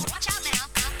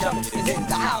 Jump is in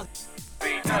the house.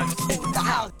 In the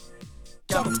house.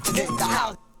 Jump is in the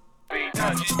house. In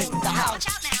the house.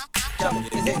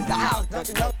 Jump is in the house. Don't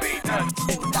you know? In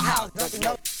the house. Don't you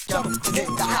know? Jump is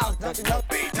in the house. Don't you know?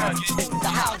 In the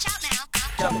house.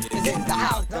 Jump is in the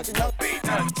house. Don't you know? In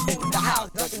the house.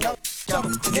 Don't you know? Jump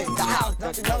is in the house.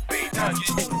 Don't you know? In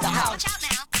the house.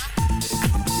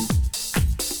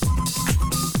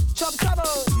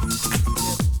 Trouble.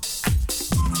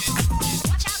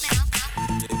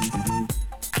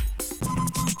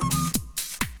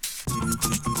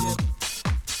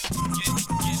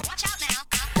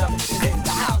 Jump is in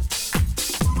the house. In the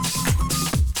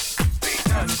house. Jump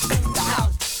is in the house. In the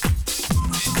house.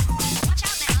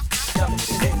 Jump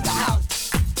is in the house.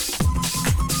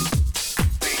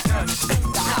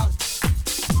 In the house.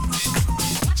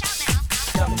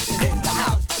 Jump is in the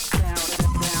house.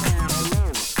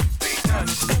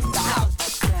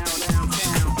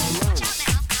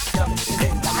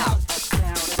 In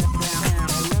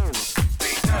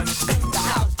the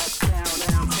house.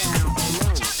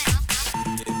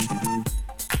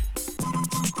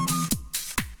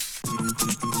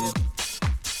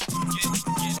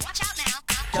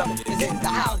 Jump is in the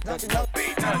house, don't you know? In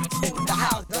the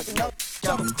house, don't you know?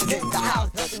 Jump is in the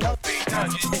house, don't you know? In the house.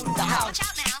 Jump is in the house.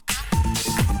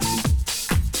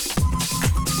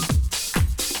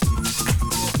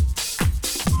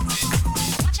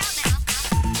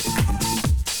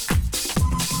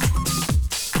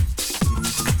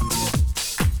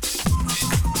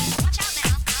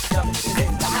 In the house. Jump is in the house. In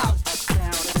the house.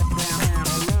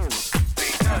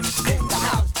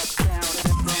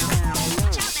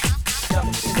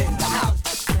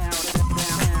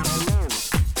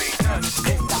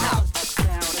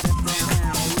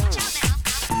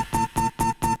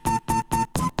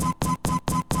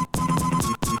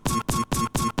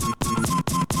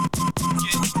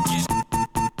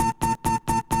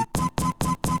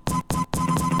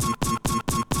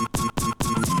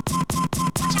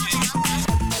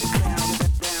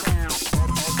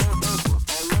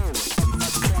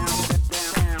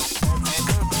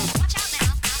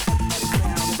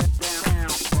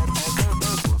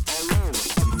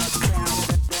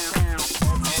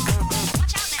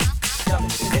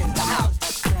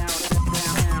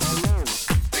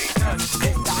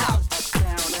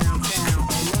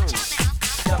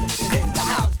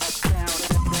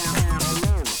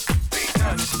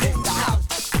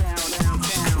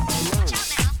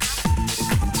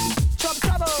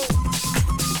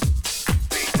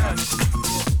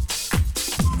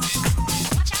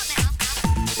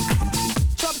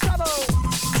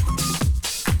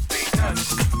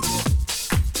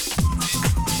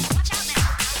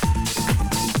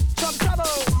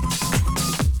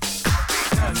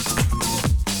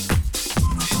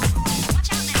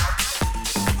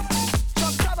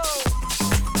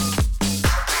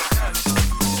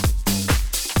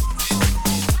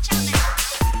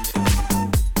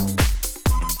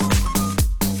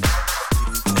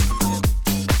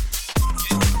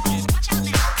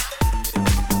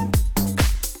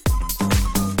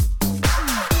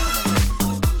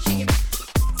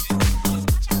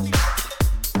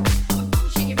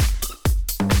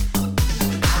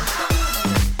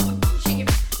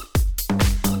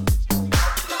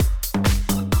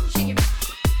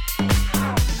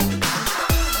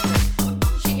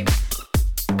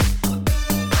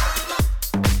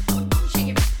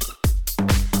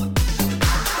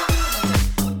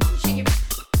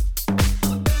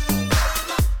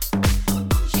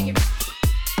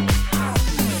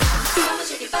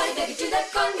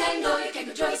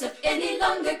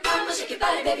 longer. Come on, shake your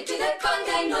body, baby, to the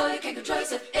conga. No, you can't control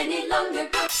yourself any longer.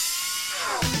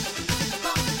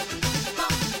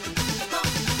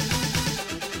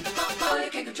 No,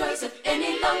 you can't control yourself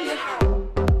any longer.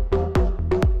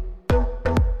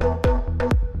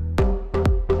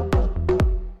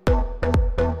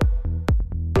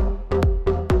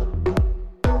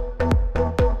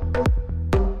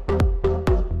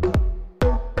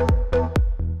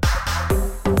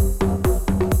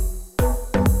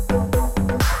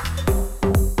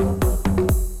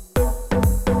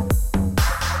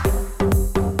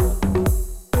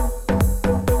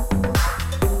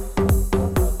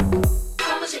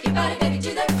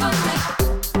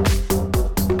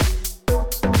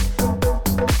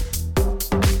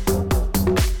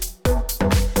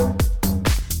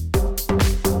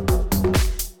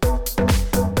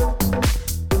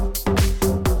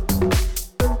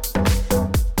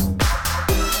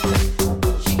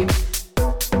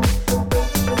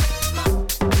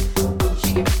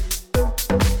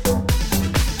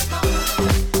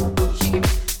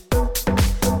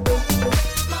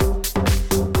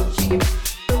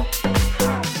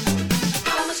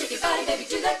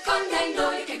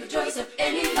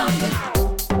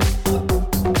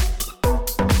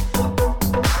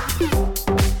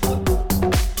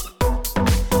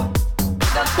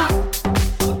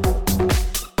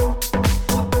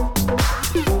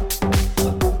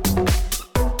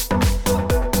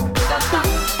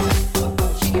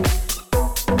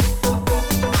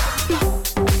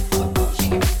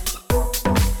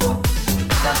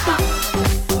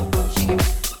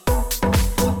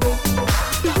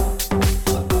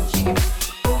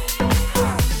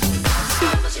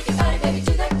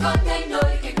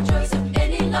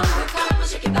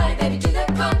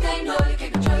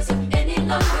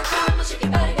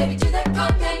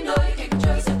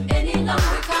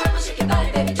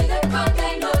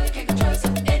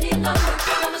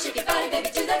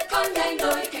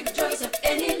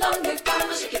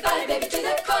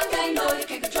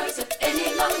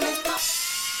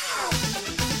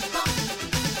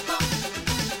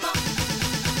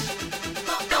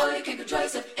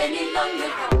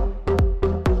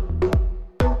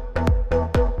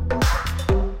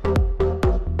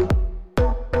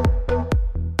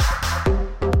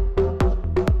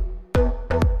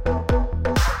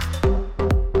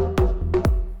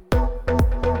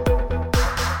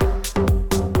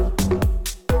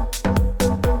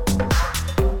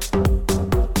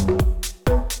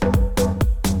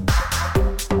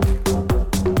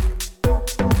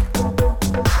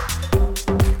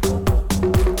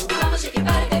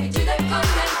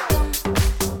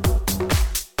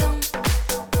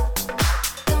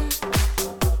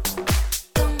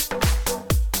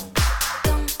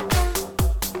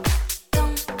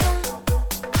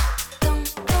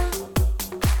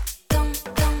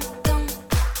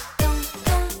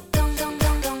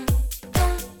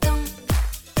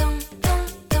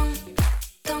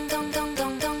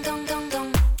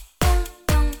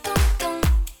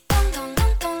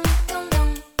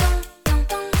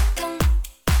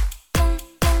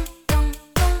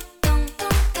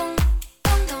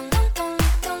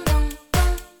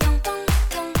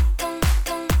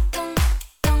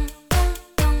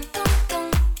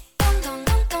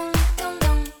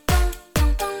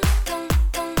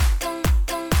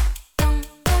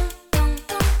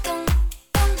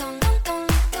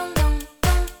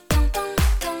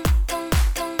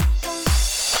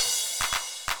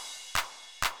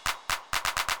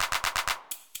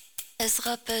 Es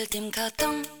rappelt im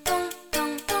Karton.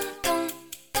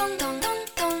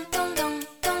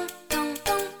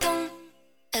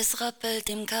 Es rappelt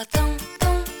im Karton.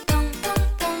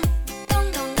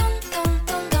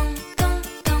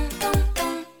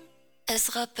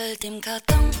 Es rappelt im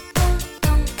Karton.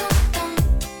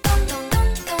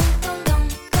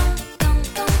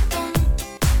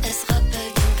 Es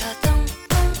rappelt im Karton.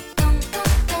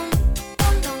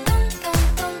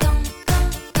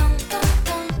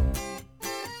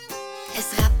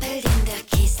 Es rappelt in der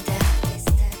Kiste.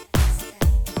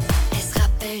 Es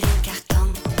rappelt im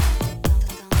Karton.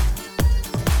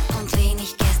 Und wen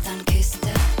ich gestern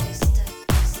küsste,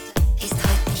 ist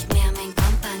heute nicht mehr mein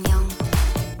Kompagnon.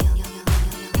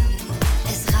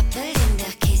 Es rappelt in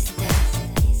der Kiste.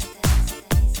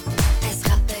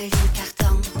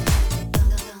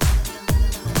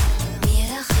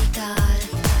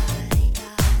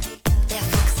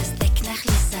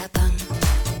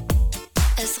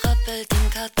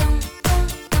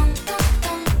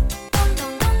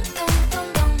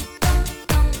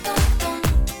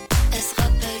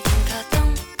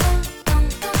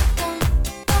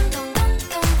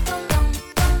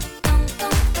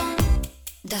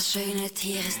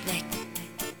 hier ist weg.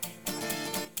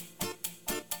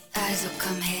 Also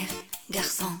komm her,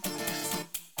 Garçon.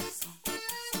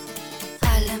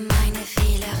 Alle meine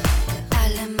Fehler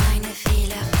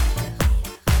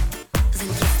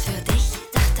sind jetzt für dich,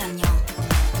 D'Artagnan.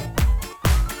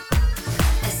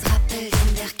 Es rappelt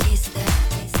in der Kiste,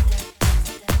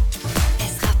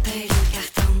 es rappelt im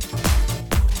Karton.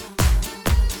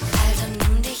 Also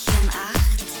nimm dich in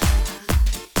Acht,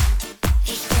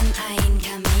 ich bin ein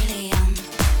Chamäleon.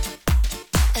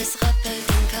 Es rappelt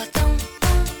im Karton.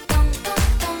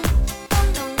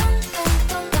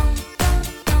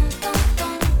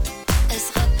 Es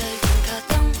rappelt im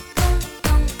Karton.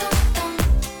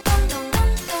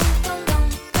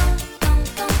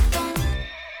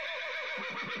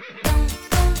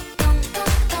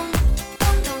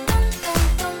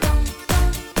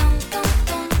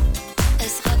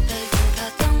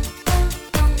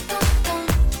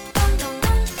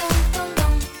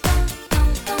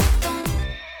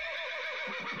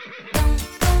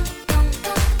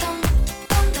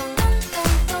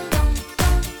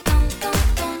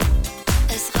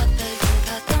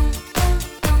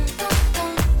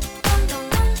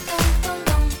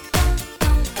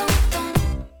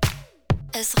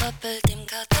 Es rappelt im Karton. Es rappelt im Karton. Es rappelt im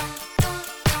Karton.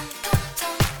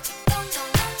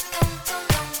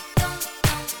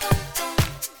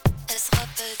 Es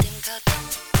rappelt im Karton.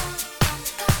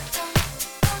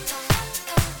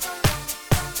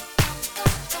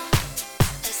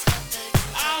 Es rappelt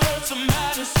im I heard some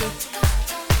medicine.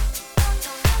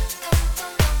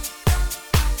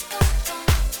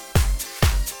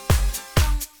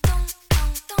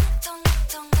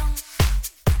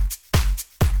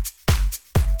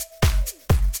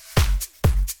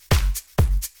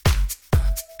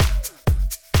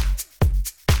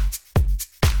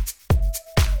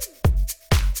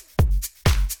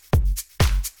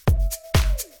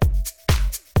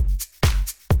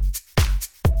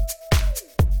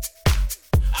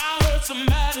 I heard some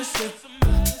medicine.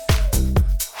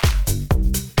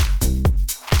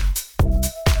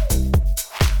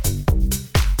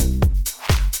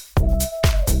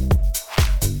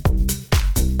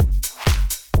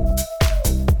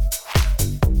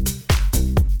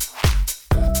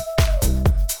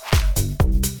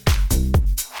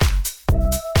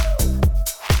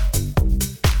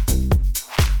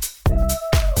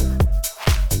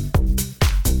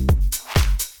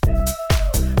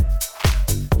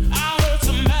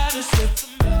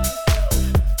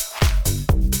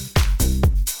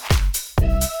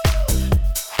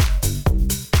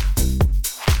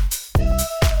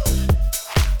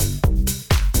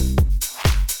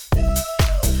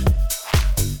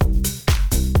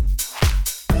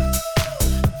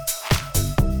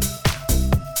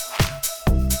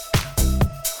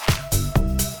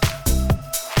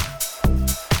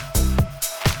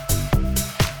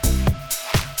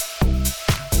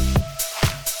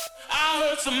 I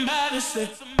heard some medicine. I heard some medicine.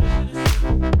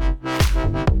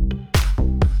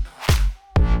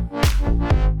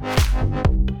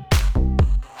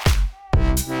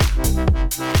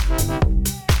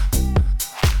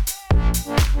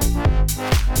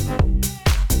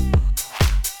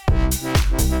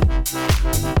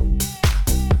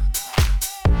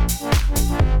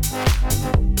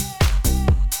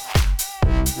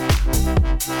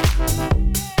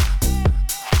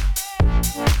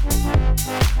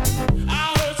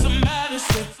 I heard some medicine.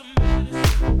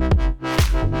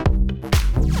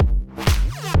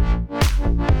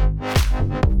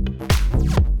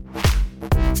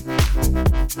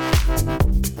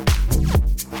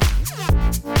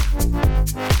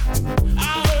 I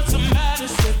heard some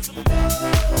medicine. I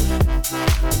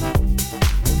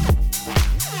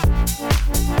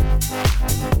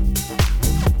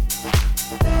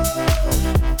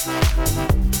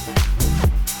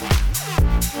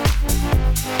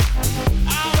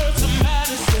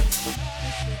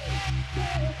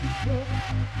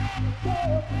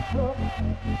heard some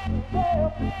medicine.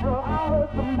 I heard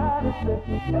some medicine.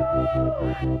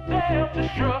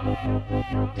 Self-destruct.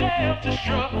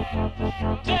 Self-destruct.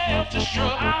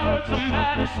 Self-destruct. I heard some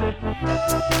medicine.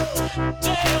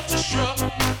 Self-destruct.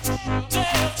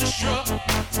 Self-destruct.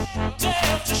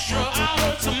 Self-destruct. I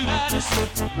heard some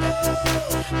medicine.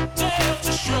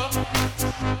 Self-destruct.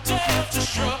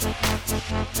 Self-destruct.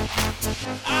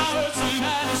 I heard some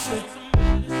medicine.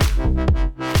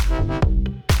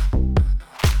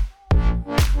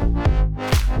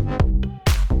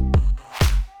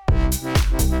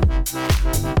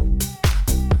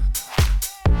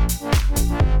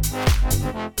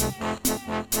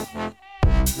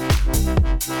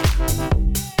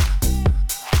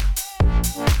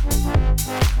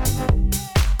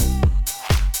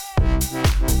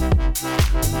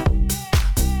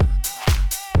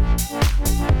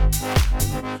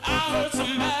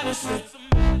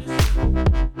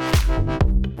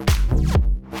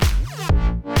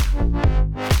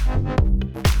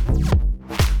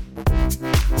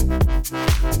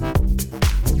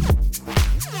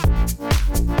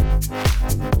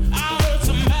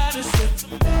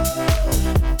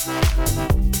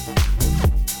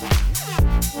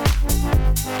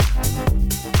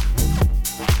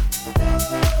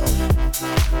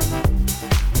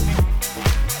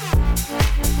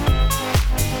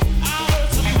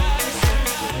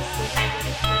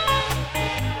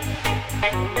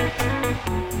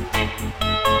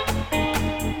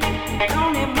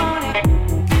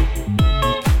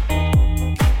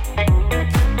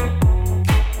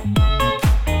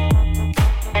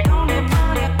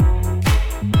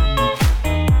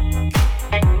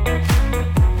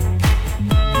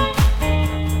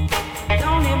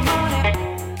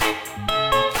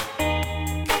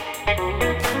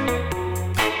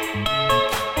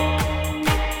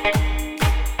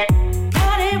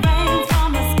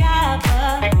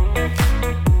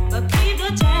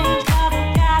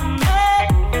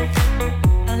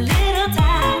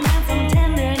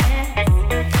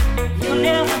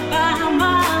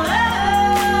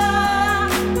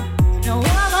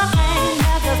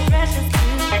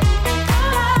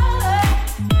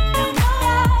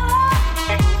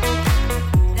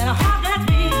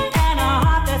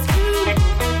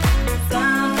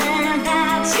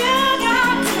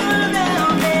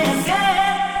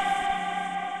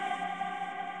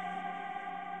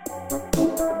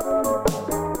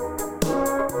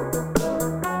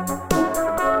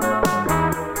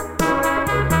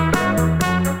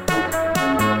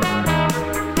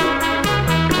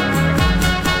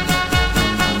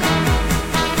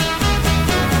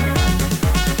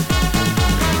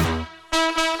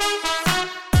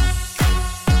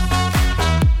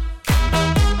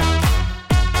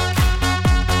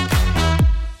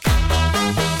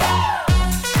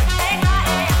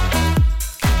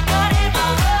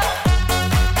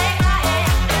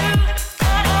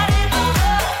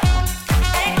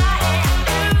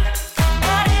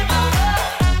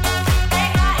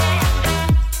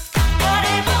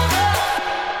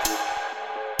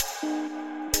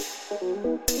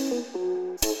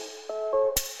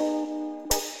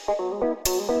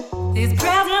 These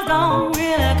presents don't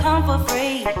really come for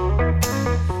free.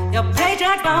 Your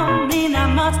paycheck don't mean that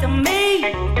much to me.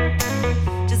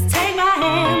 Just take my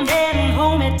hand and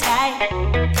hold me tight.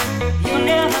 You'll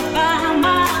never buy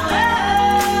my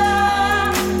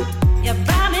love. You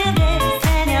buy me this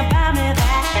and you buy me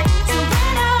that. So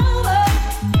run over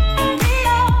and lean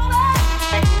over.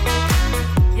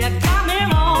 You got me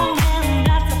wrong and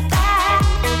that's a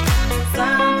fact.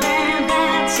 Something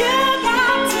that you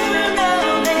got to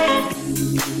know is,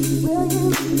 will you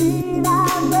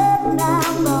realize when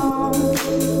I'm gone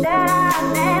that I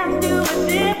dance to a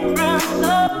different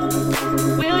love?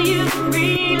 Will you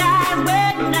realize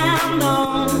when I'm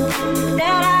gone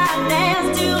that I dance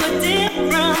to a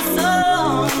different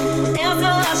song? It's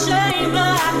a shame,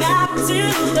 but I got to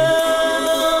know.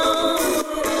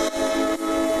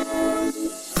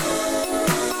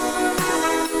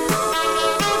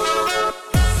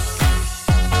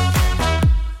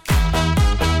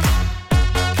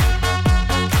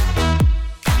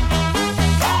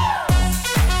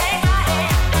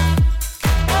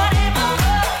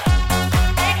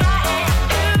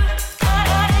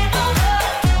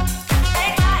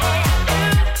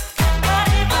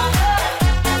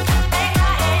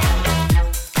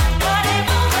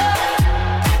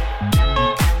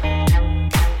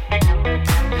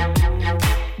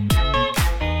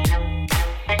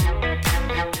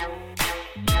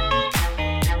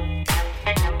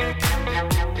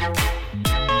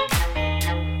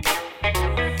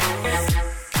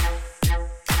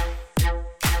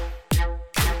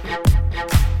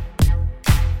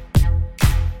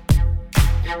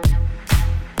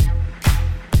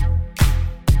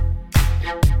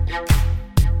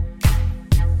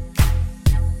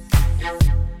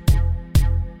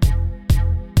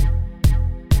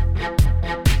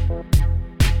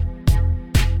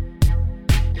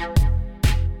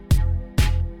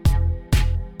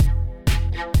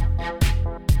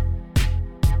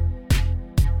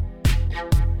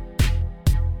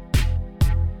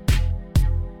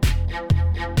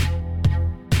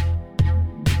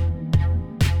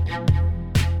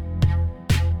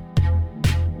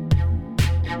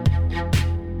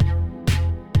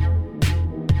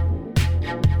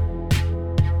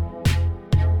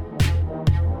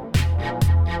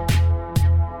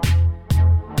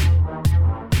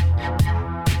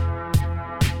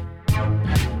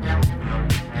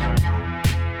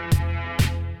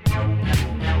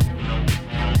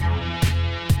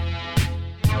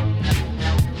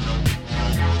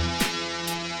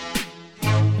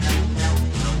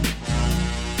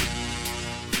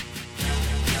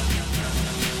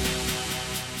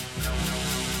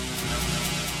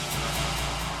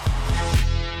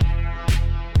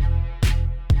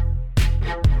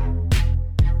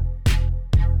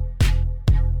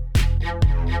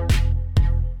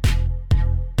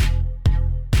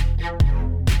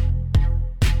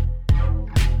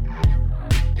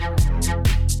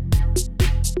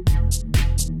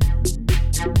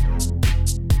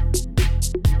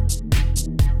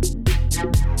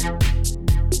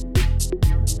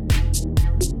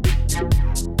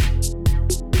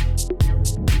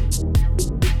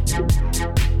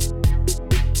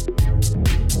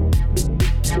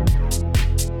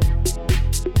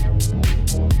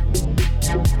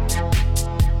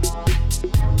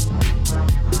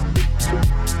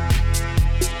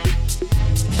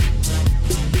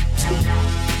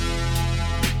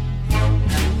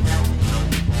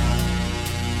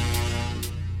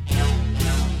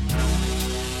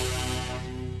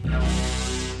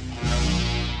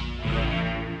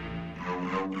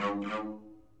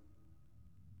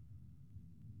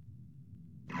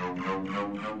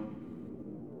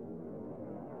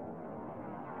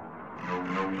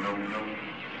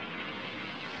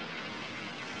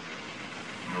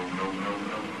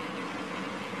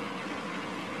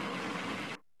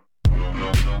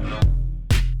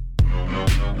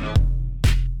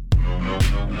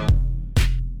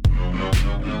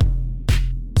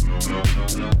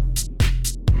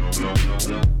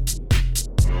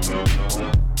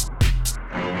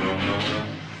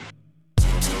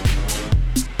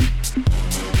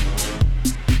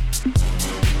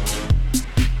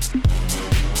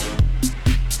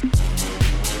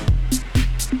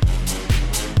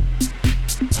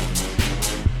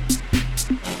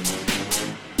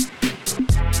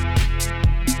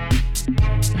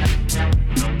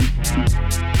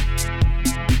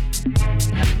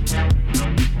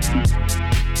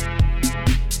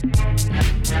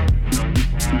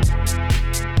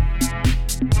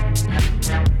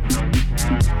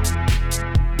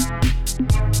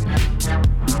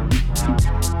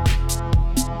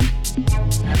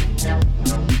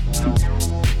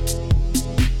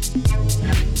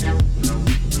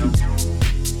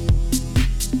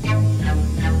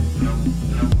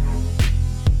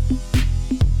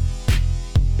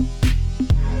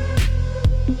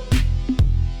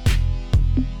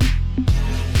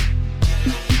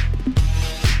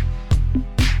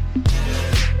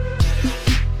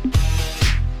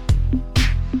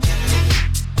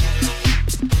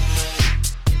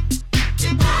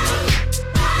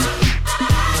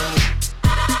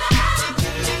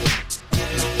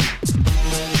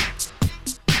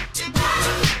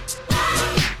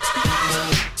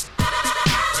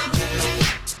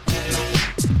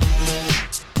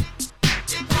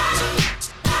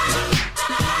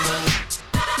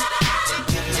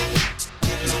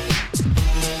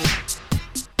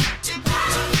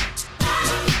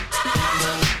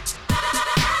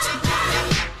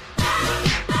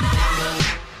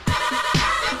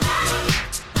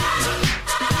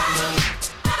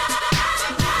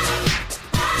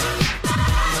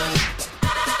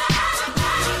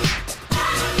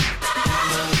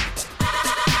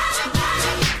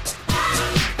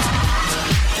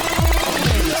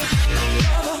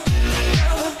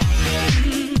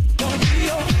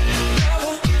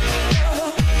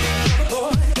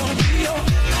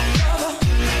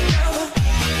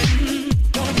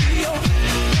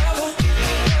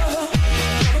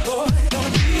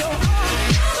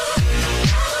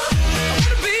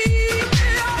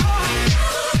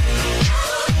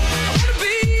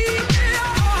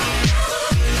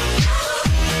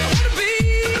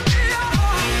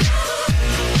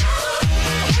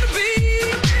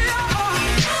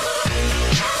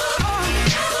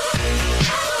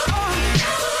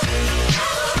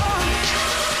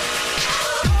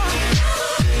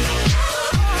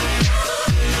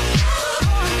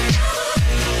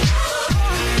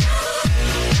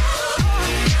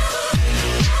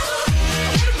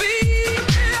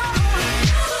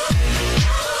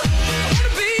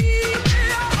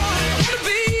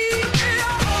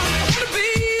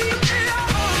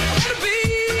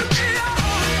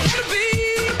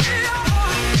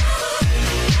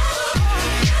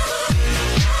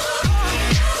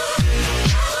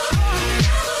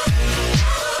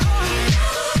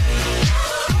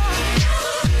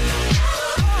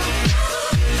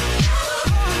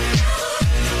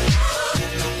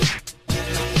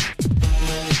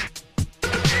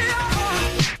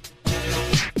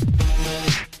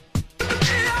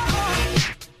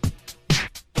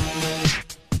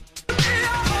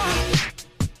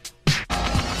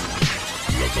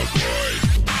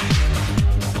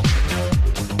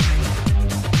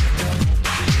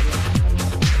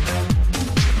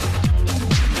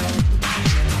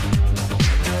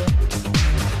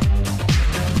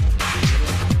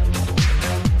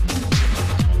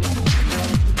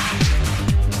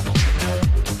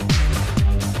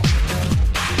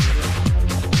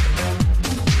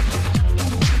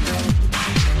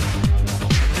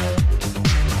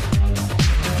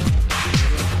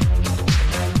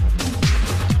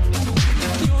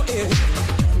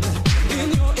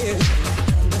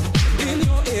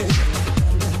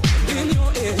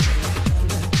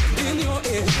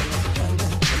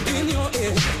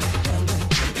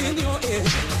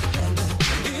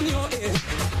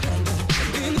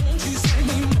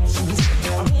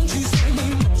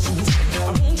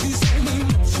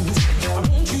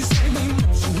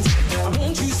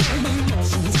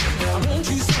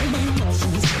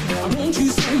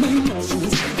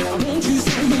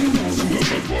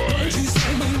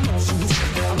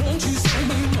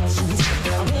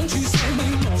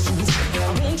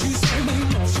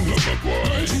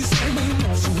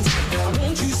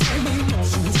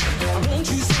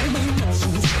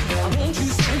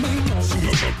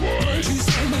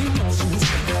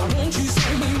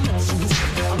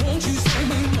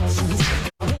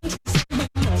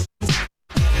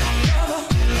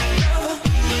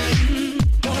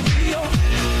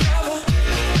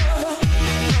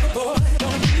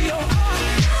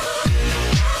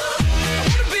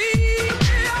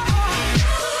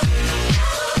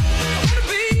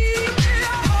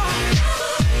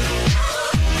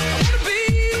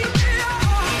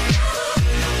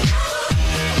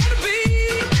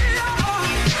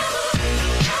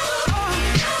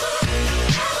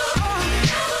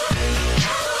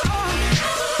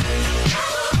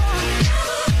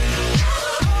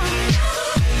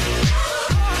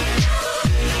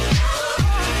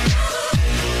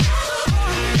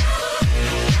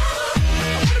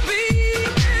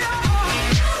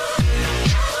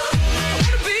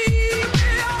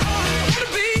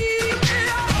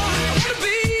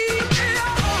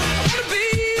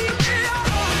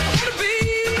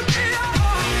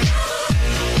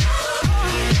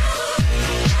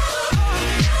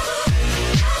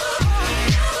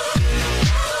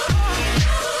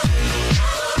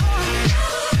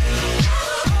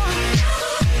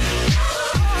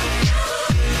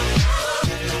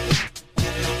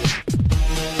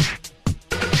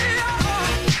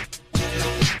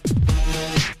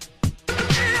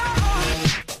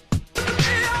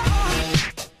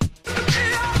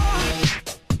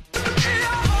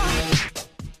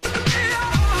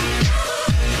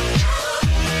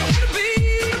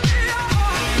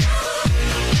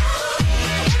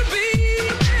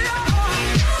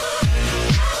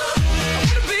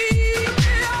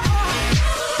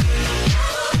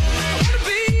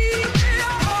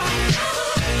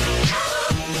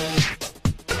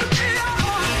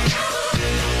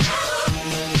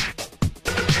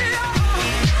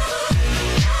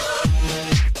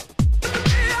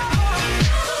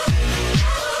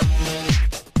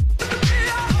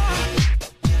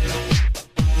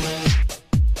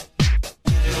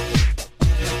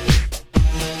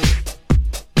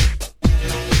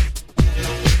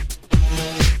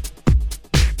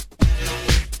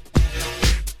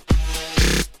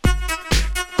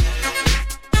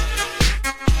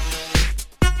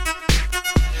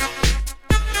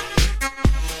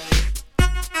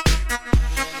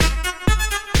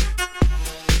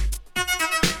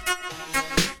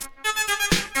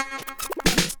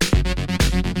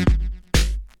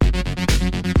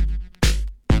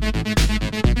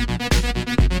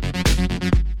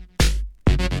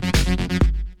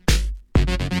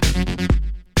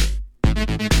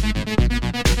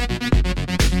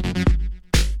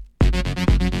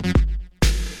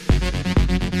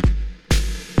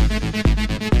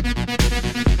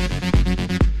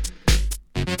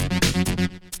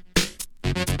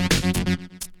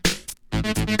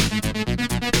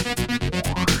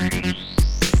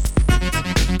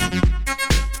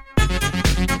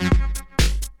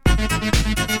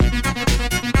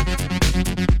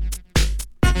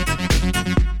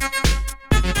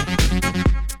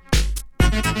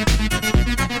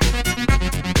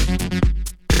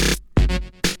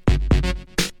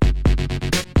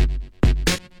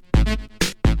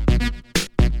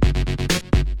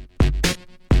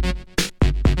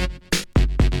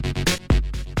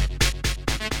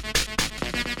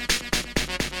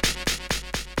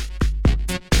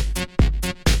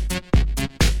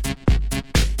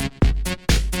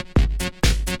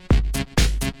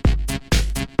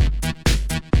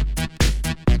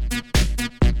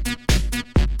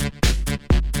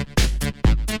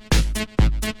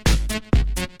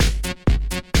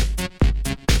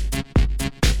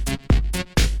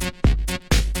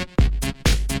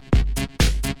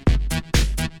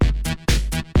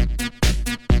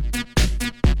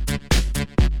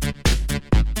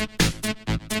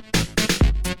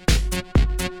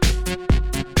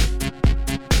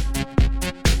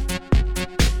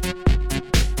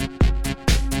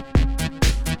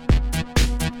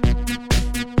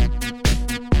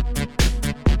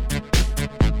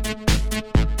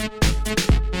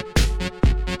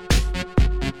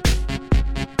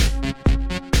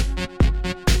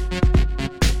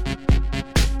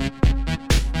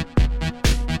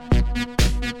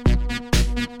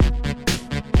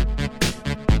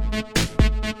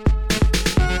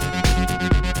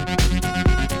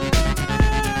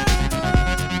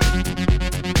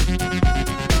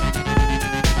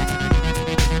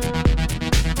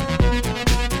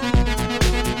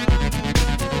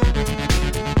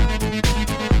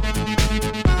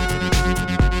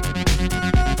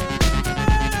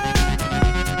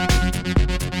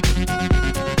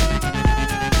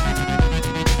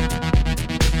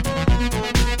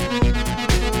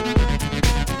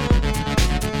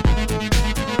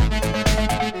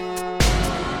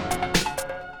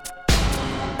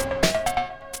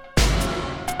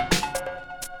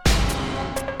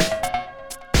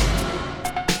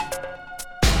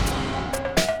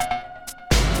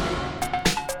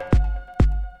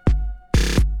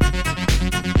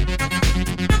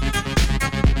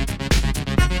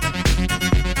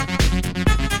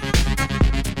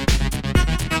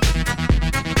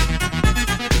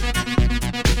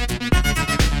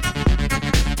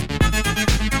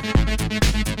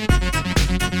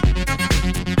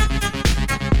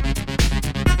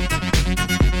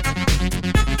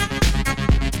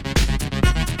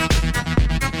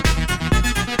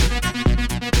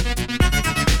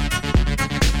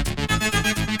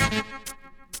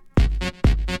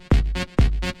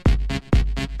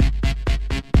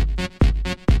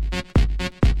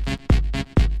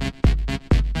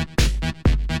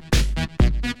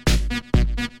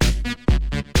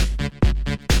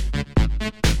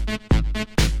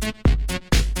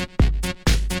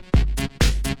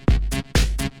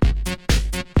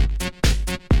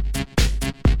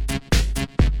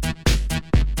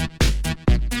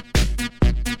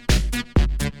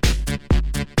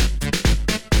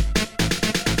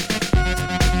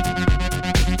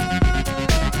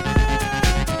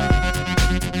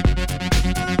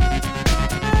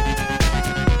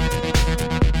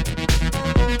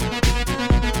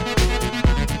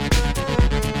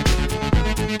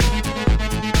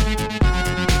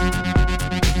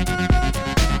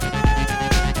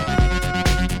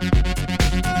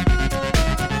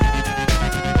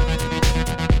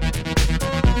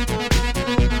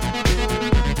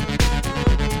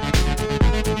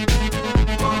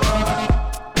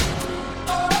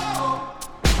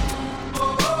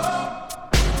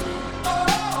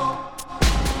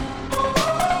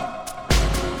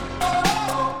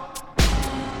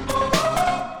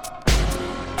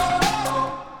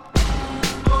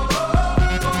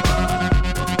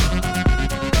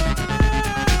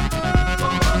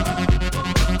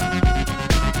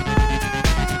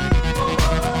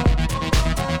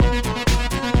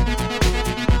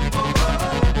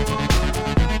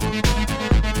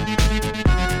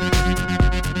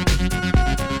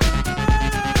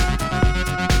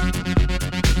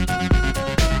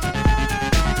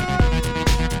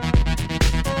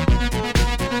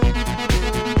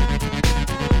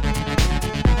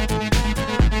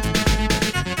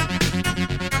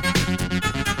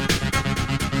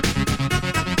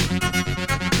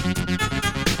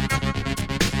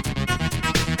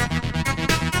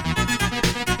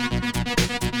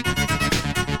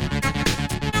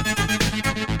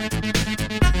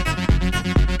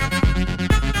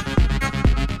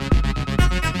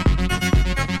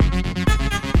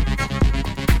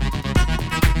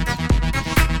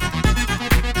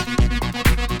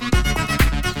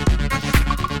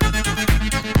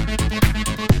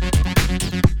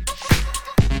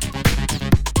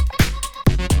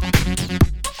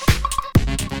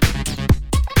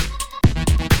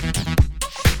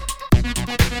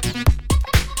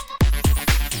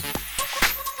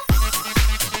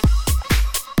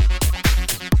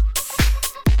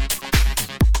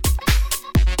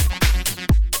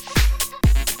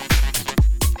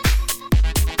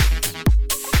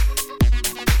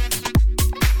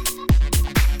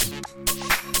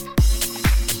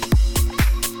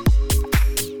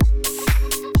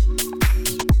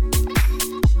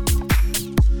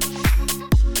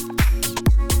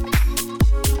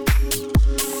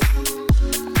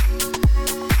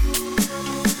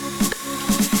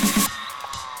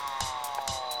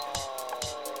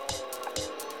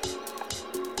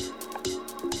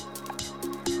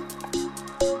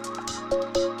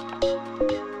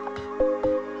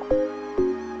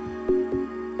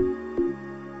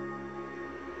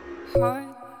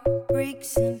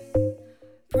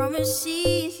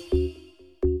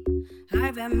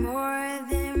 I've had more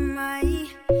than my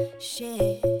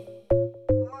share.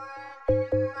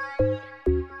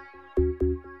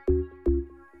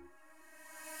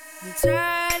 I'm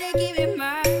tired of giving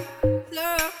my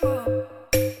love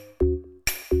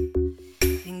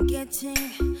and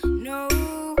getting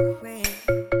nowhere.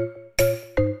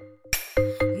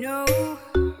 Nowhere.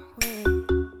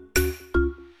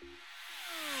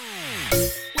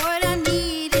 What I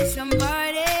need is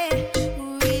somebody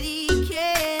who really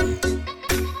cares.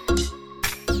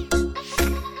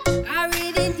 I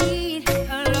really need a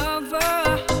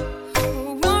lover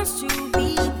who wants to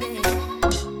be there.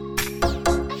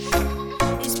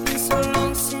 It's been so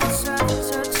long since I've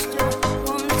touched a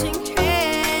wanting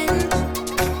hand.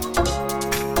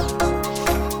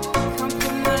 Come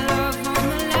put my love on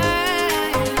the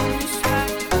line, try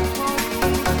to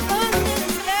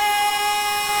understand.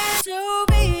 So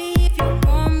baby, if you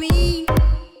want me,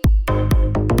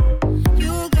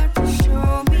 you got to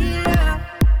show me love.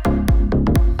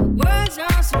 Words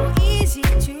are so easy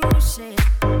to say,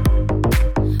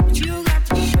 but you got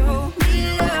to show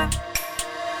me love.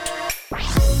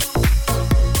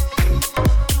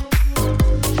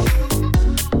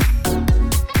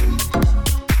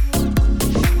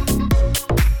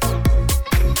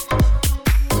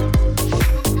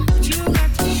 But you got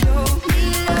to show me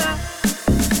love.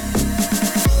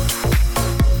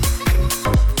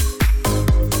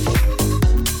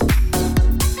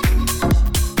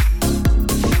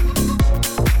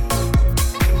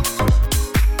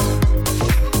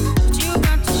 But you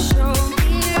got to show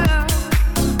me love.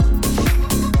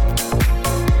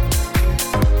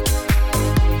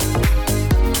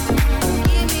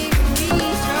 Give me a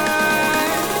reason.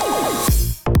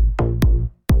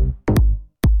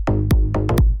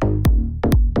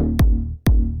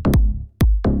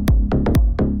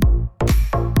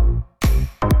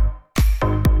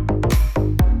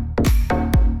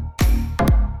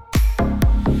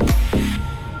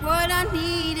 What I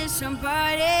need is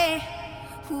somebody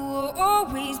who will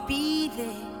always be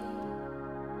there.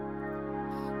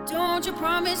 Don't you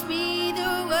promise me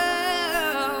the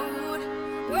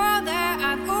world that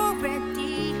I've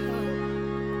already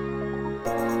heard.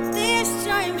 This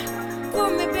time, for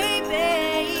me,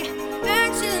 baby,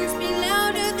 actions speak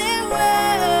louder than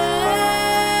words.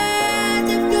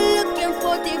 If you're looking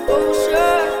for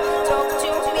devotion, talk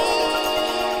to me.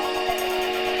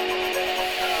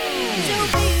 So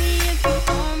baby, if you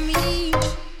want me,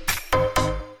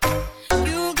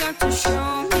 you got to show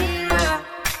me love.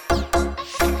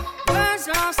 Words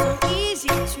are so easy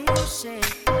to say,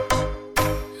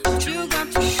 but you got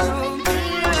to show me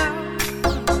love.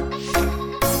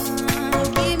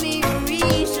 Give me a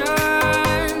reason.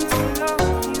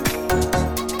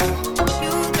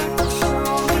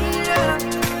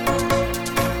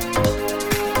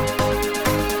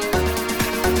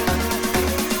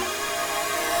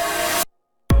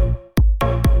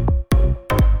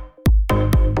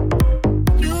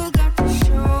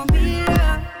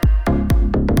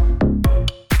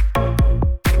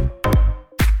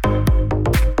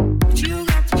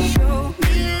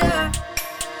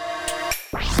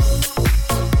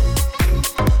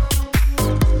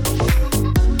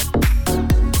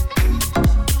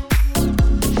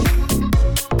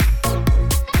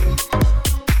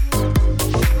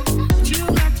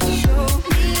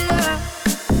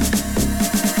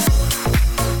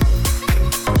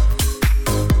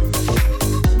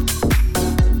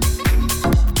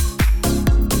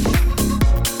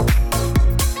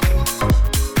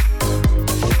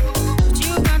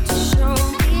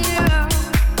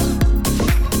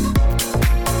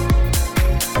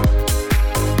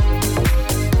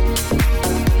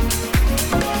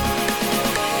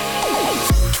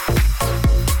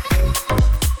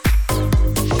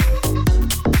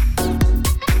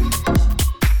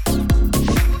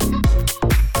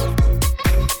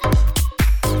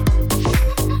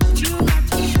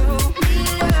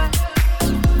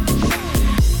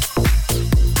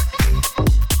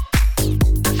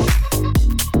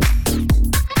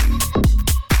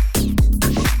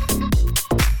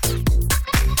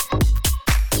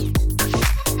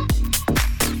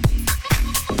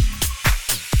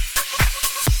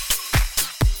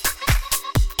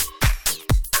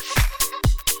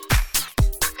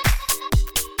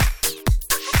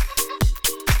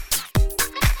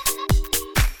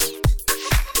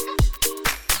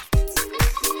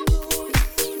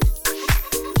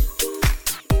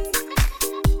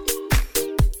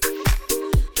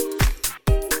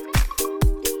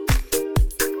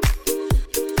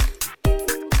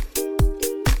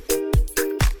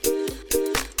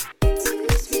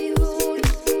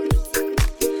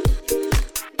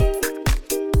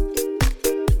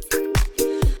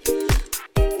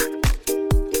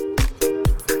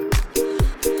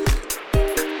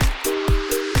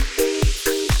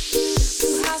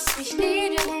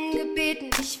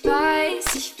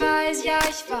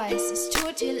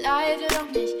 dir leid oder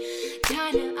nicht.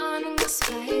 Keine Ahnung, das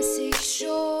weiß ich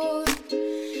schon.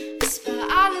 Es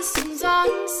war alles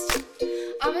umsonst,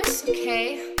 aber ist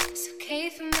okay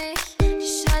für mich. Die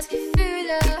scheiß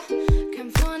Gefühle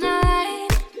kamen von allein,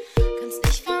 kann's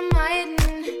nicht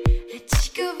vermeiden. Hätte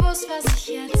ich gewusst, was ich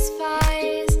jetzt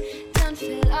weiß, dann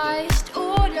vielleicht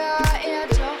oder eher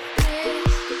doch nicht.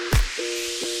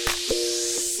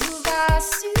 Du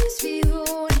warst süß wie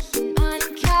Honig in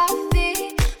meinem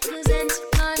Kaffee, präsent in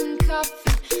meinem Kopf,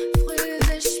 früh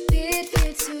bis spät,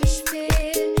 viel zu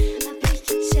spät. Hab ich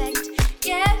gecheckt,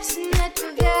 gäb's einen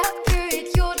Wettbewerb für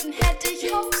Idioten, hätte ich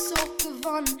haushoch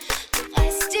gewonnen. Du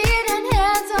reißt dir dein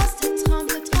Herz aus der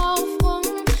Trampe drauf rum.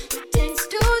 Du denkst,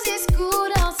 du siehst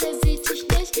gut aus, er sieht dich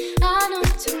nicht an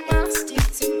und du machst dich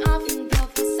zum Affen vor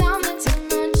versammelter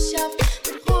Mannschaft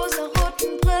mit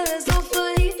rosaroten Brille, so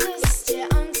verliebt, dass es dir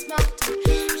Angst macht. Und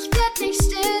ich werd nicht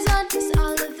still sein, bis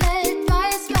alle Welt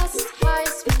weiß, was es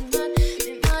heißt,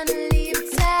 wenn meine Liebe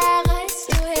zerreißt.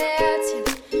 Du Herzchen,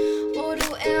 oh du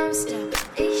Ärmster,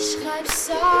 ich schreib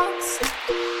Songs,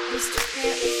 bist du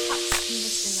mir fast ein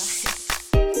bisschen leid.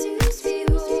 Süß wie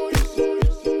Honig.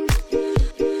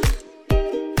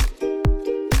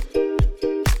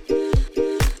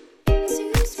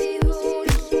 Süß wie Honig. Süß wie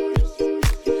Honig.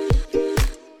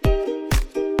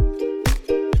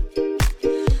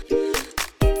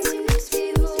 Süß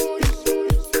wie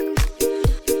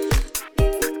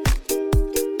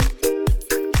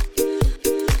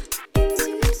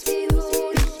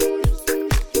Honig.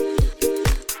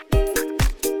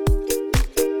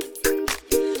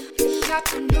 Ich hab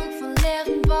genug von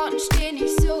leeren Worten, steh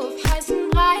nicht so auf heißen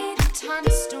Brei. Du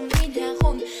tanzt um ihn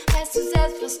herum, weißt du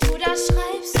selbst, was du da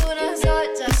schreibst? Oder soll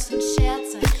das ein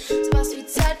Scherz sein? Sowas wie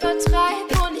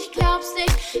Zeitvertreib und ich glaub's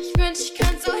nicht. Ich wünsch, ich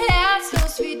könnte so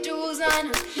herzlos wie du sein.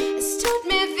 Und es tut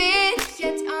mir weh, dich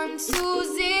jetzt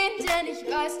anzusehen, denn ich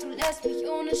weiß, du lässt mich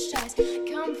ohne Scheiß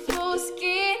kampflos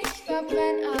gehen. Ich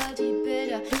verbrenn all die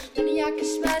Bilder, deine Jacke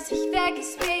schmeiß ich weg,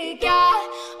 ist mir egal.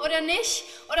 Oder nicht,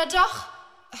 oder doch,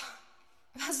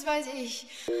 was weiß ich.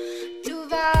 Du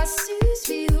warst süß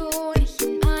wie Honig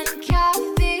in meinem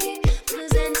Kaffee,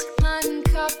 präsent in meinem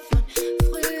Kopf von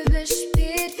früh bis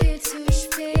spät, viel zu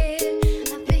spät.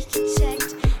 Hab ich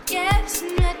gecheckt, gäb's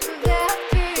einen Wettbewerb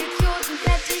für Idioten,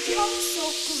 hätte ich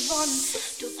haushoch gewonnen.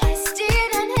 Du reißt dir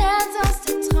dein Herz aus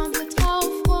der Trampe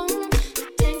drauf rum. Du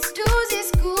denkst, du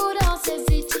siehst gut aus, er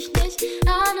sieht dich nicht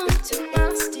an und du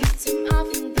machst dich zum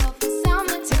Affen vor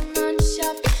versammelter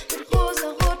Mannschaft mit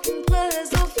rosaroten Brille,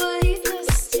 so verliebt, dass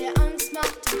es dir Angst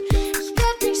macht. Und ich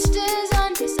werd nicht still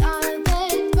sein, bis alle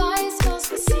Welt weiß, was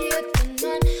passiert,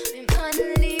 wenn meine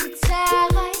Liebe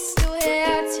zerreißt. Du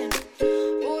Herzchen,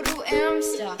 oh du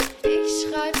Ärmster, ich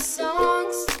schreib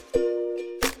Songs.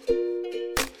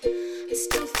 Hast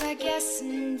du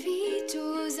vergessen, wie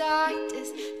du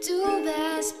sagtest, du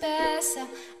wärst besser,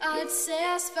 als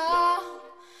es war?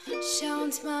 Schau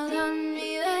uns mal an,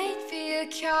 wie weit wir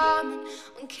kamen,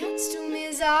 und kannst du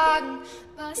mir sagen,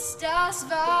 was das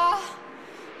war?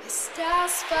 Was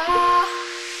das war?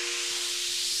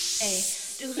 Ey,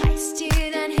 du reißt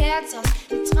dir dein Herz aus,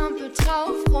 die trampelt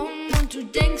drauf rum und du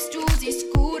denkst, du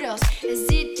siehst gut aus. Er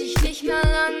sieht dich nicht mal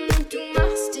an und du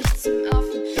machst dich zum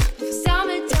Affen vor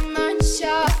versammelter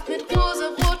Mannschaft mit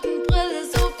rosaroten Brille,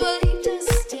 so verliebt, dass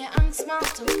es dir Angst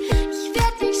macht. Und ich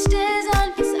werd nicht still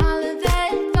sein, bis alle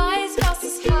Welt weiß, was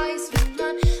es heißt,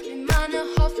 wenn meine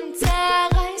Hoffnung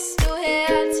zerreißt. Du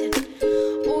Herzchen,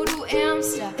 oh du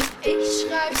Ärmster, ich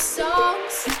schreib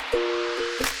Songs.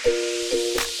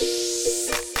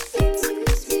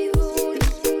 Süß wie Honig.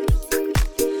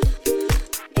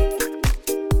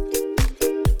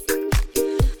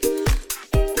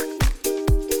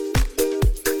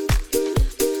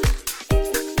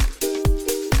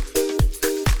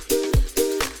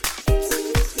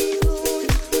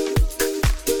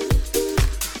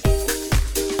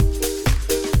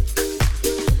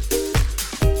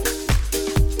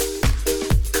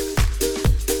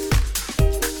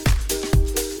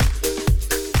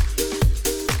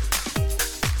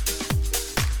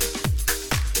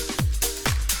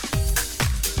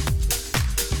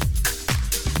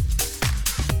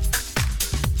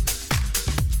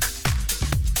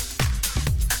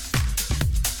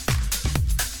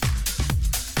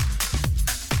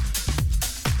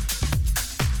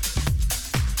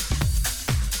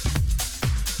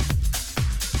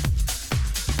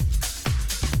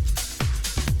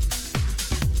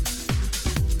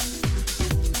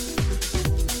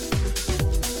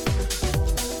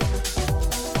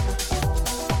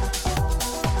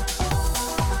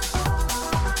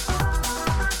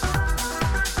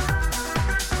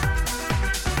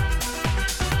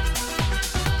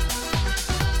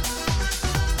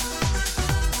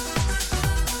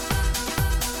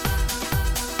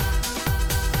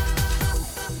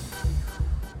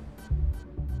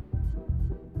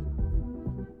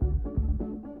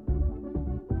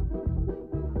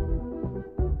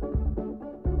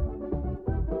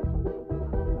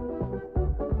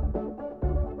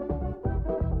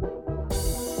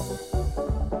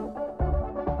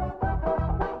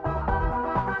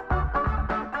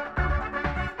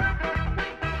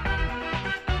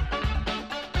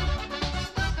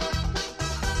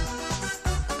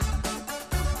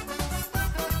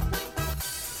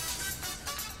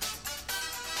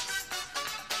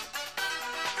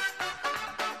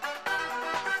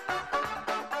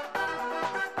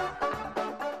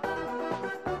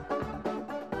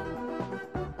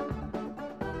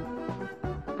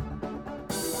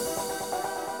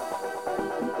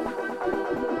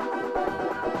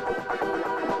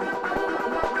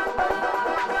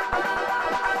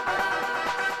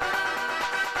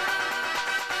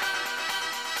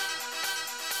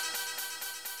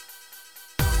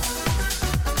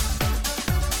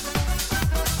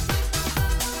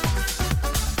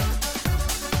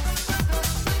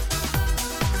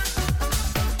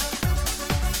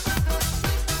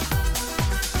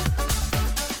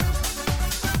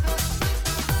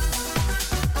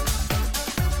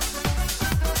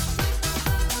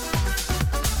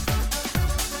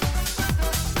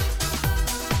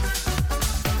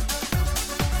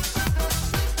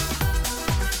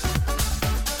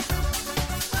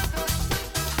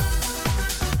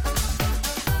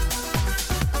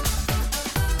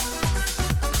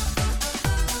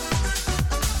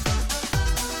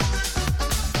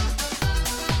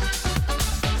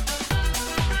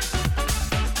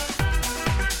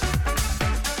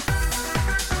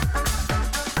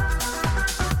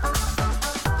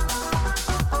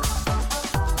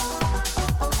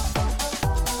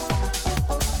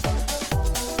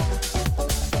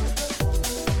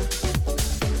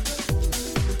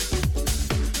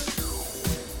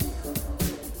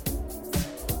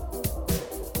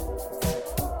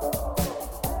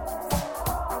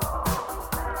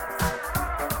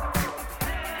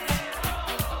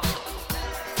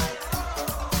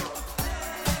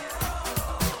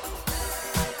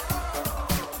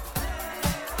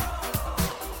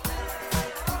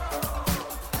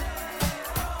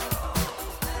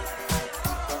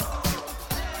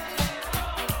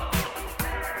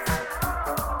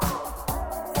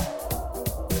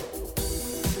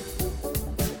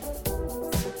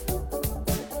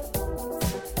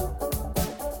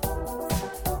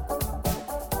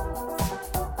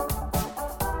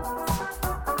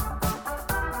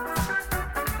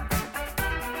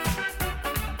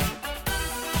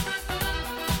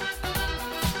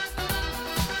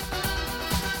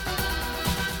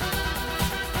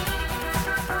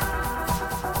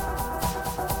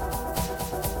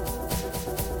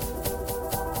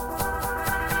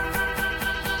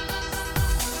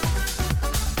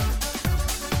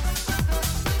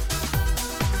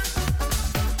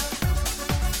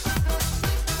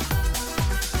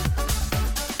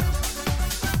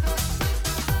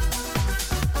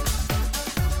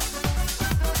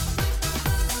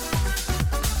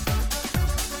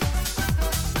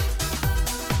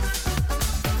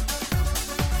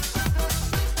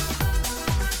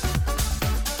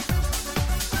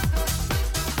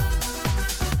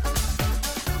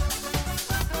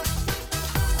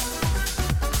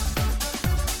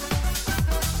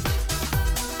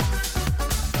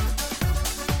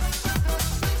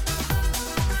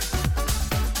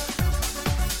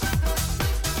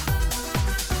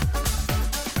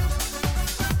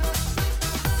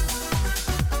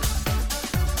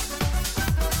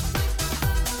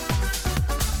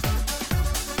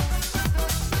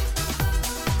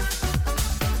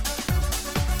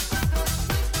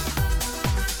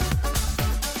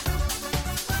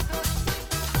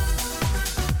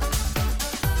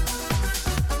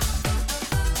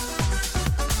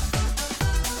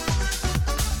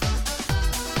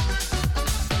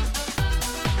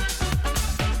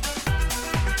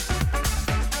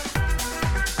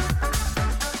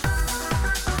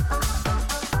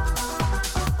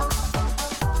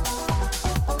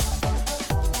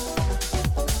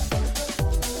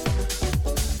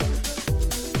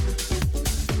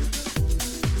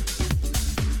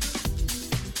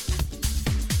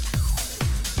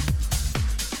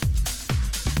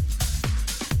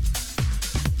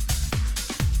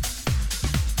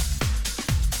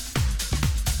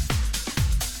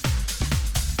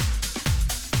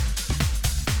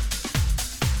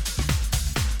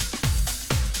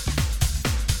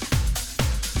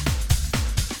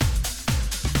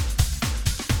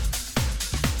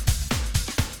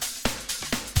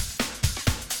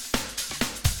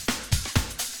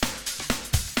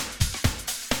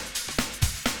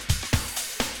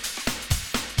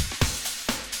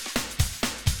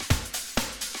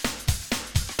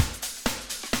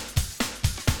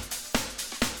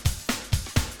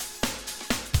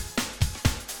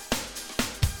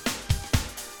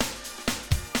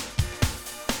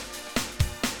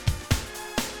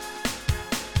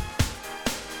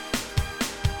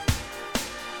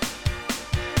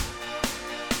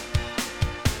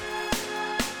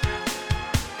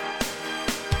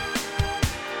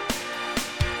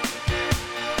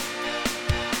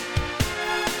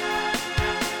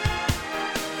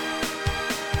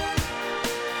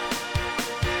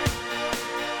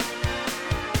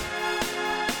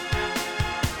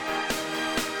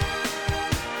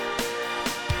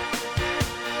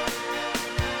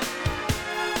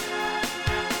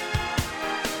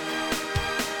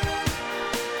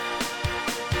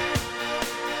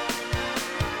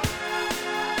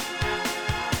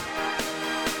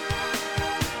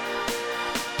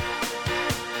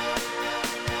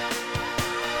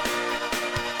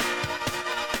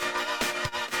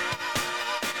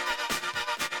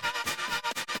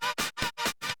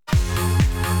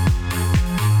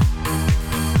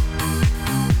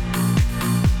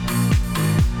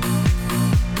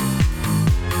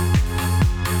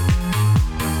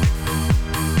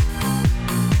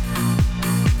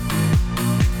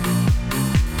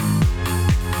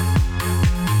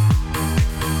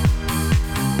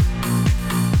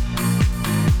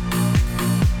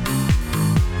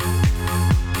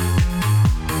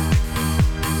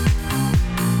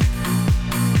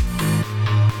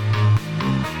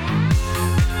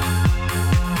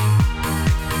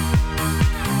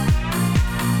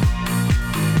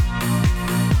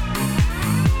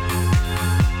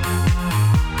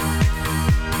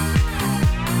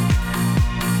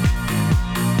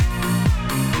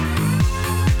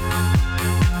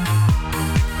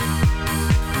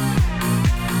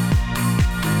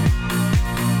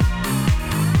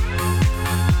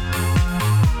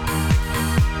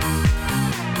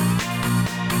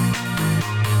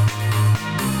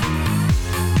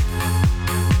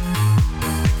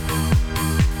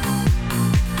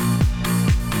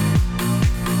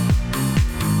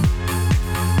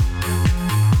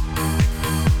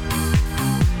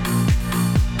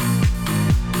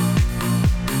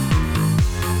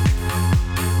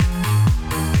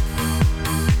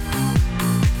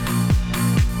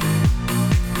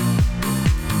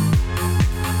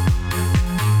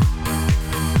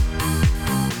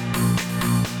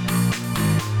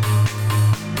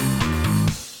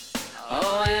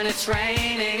 it's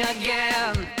raining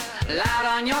again. Loud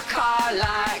on your car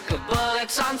like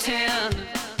bullets on tin.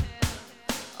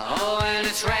 Oh, and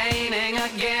it's raining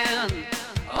again.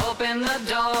 Open the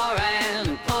door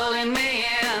and pulling me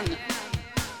in.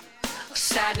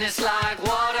 Sadness like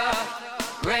water,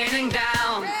 raining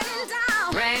down,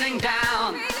 raining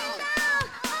down.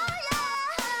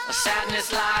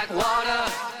 Sadness like water,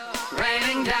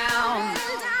 raining down,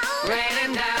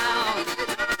 raining down.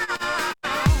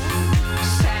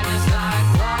 Sadness like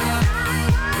water,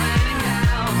 raining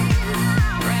down,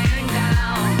 raining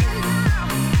down.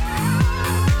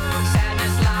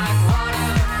 Sadness like water,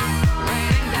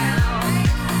 raining down,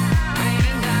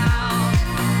 raining down.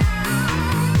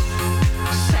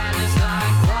 Sadness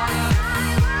like water,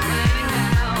 raining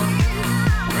down,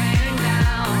 raining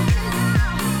down.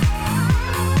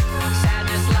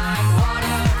 Sadness like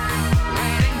water,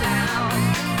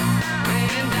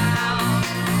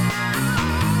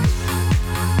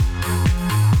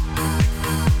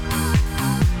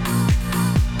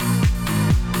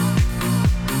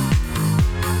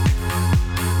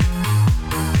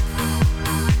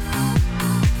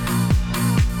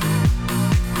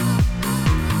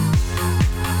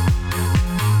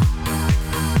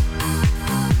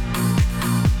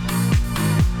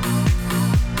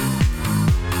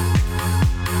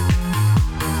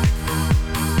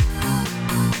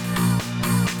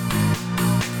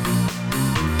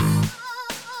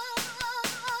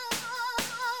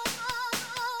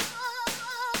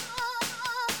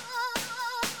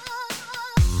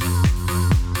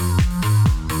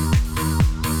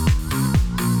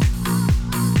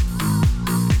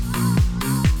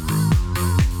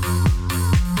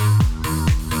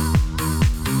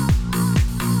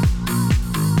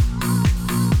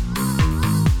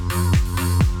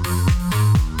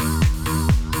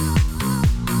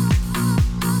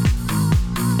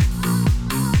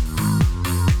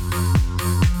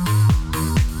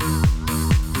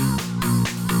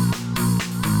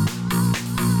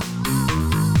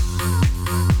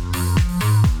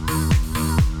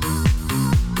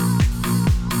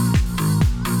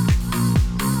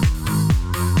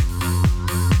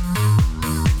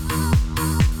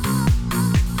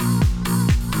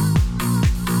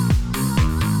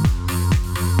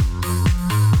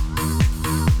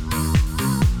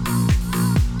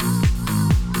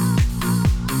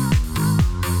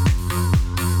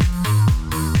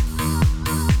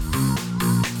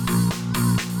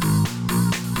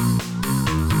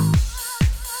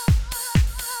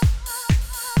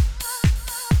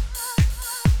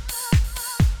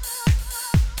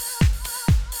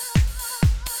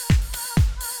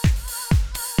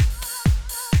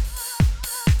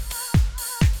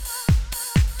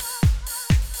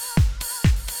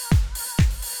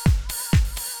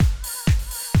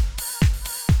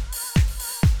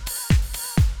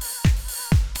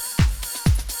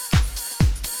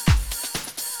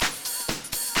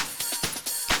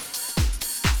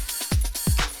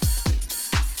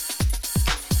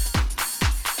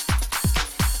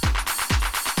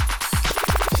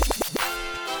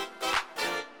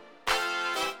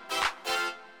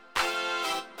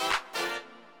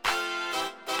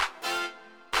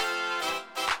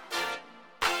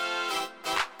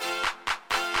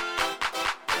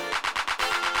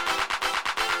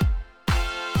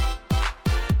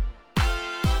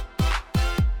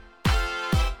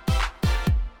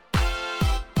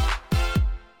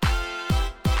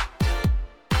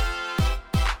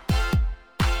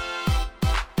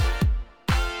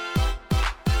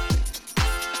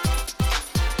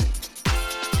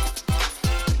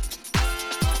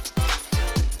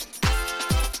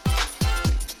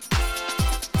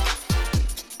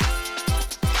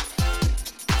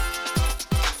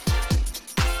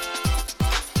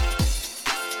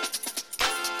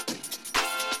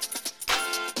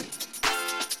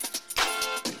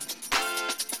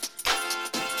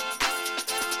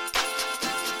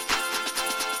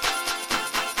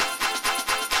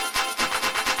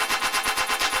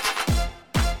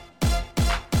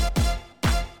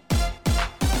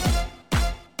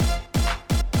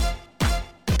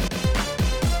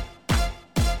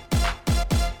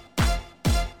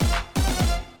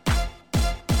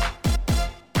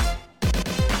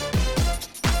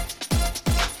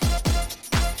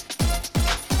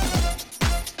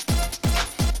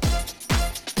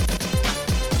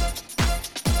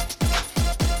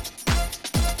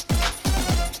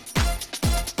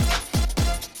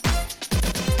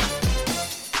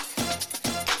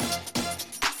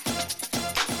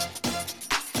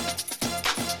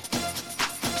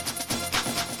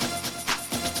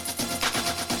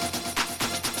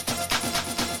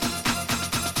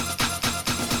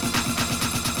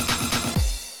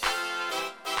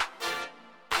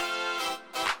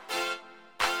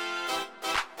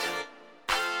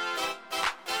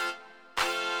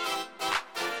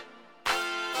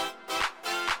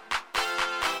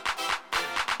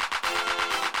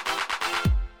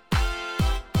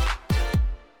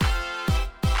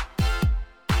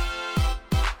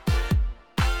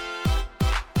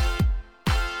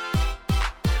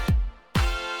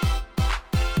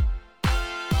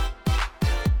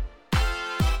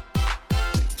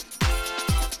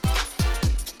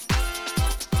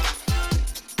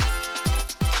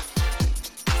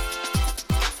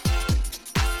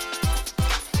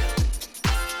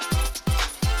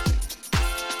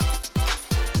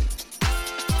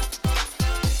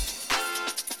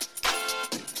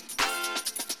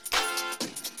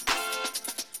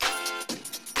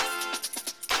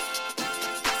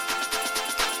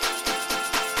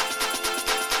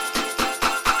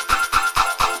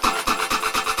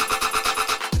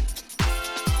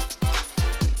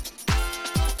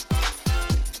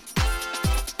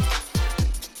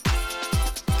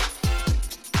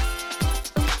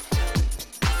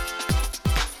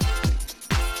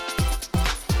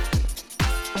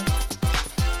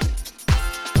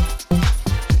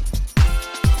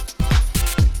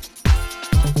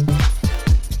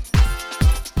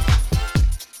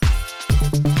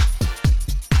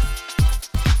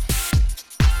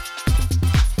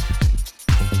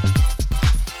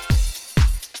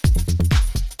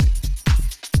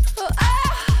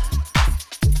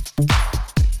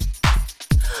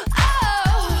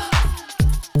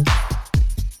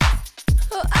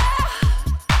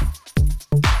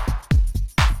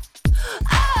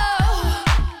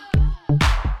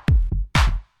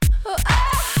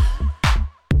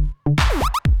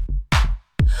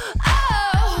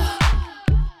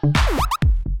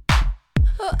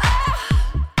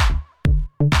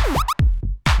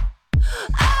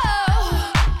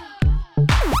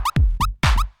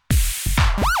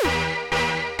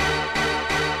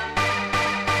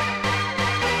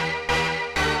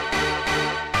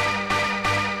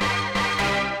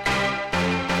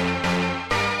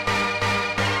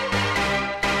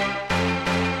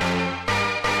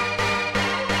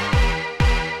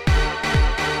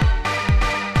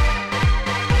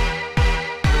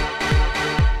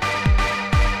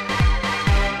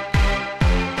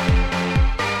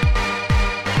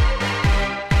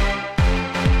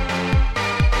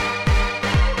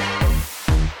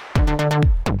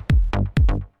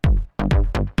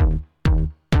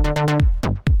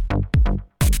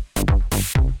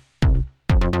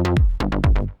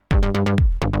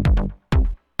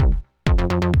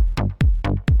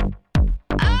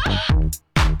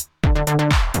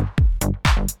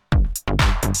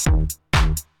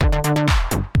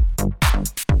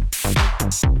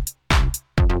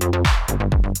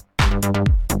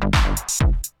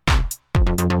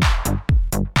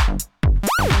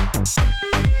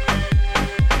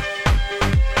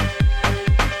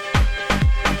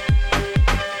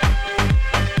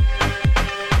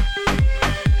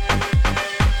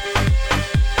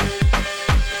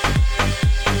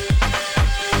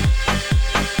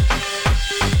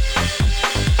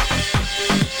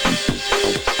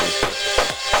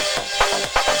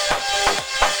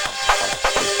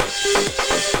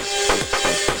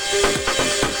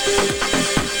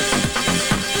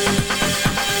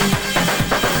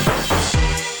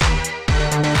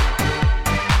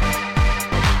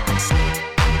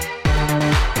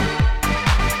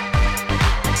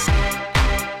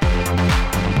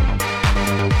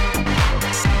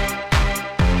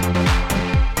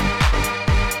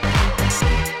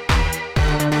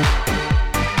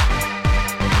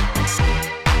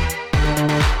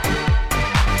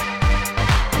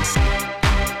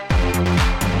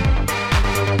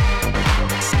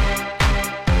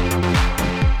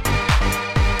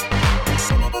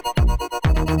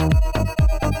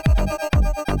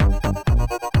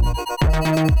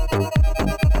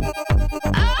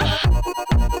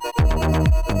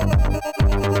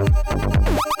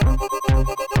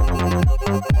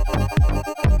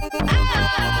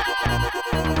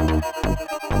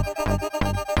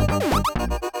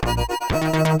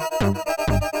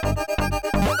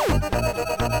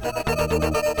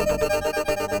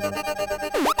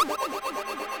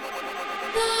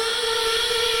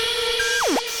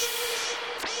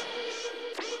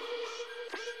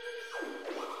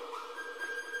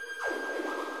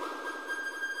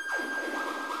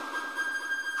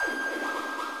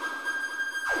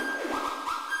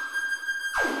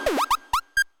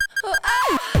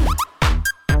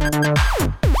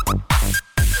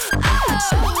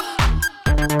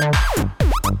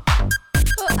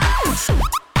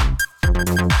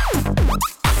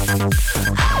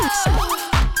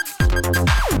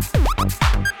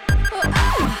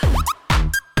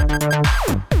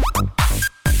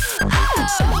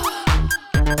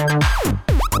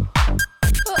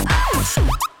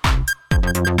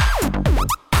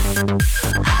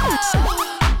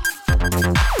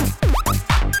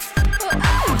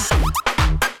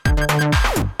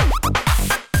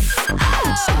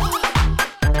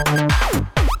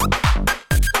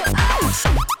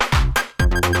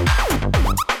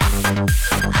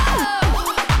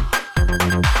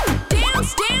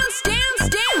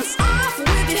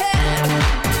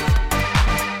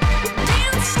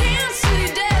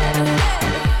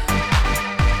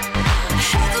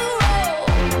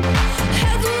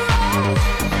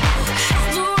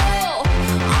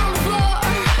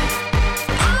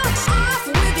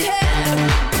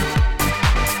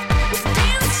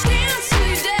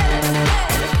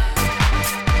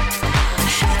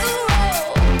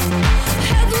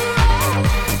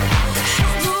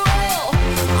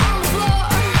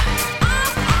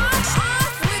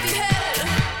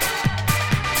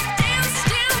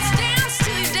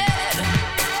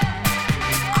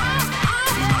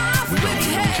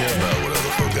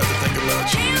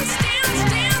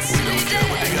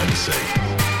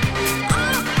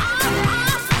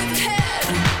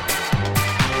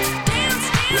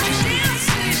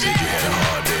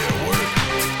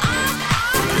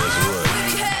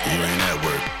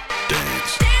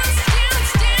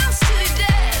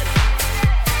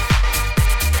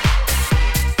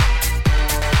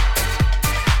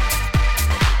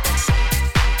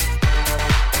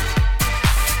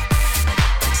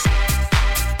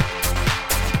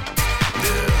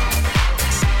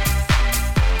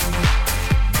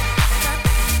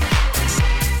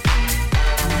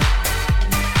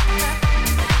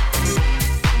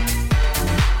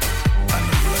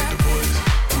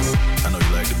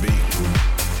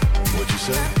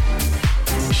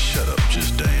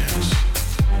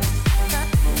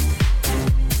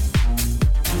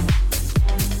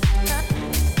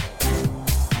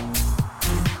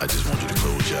 I just want you to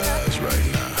close your eyes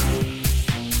right now,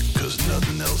 'cause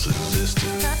nothing else existed.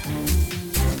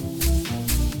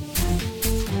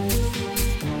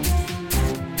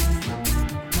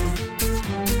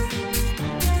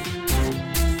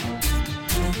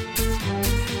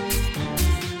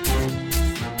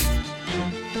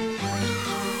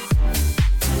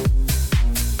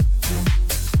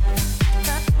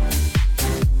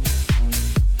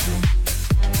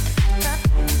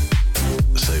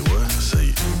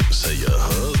 Say your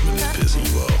husband is pissing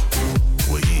you off.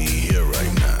 Well, he ain't here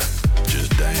right now. Just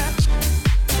dance.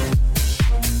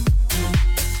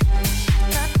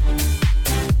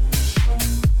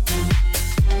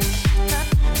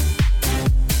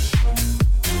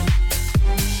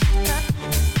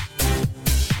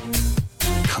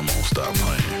 Come on, stop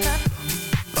playing.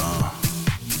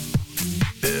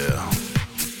 Yeah.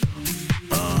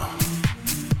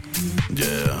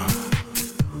 Yeah.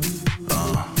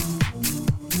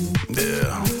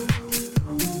 Yeah.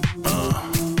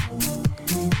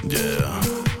 Yeah.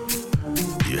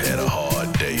 You had a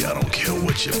hard day. I don't care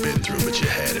what you've been through, but you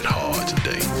had it hard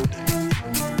today.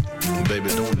 Baby,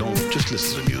 don't just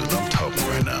listen to the music. I'm talking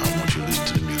right now. I want you to listen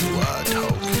to the music while I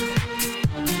talk.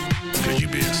 'Cause you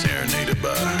being serenaded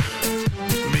by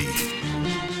me,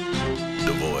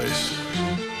 the voice.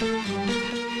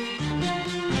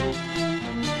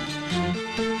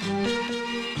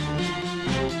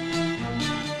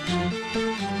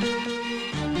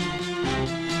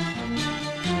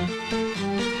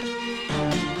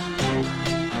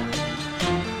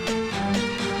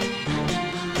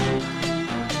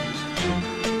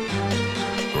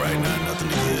 Right now,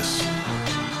 nothing exists.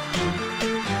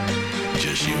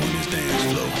 Just you and this dance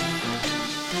floor.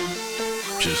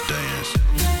 Just dance.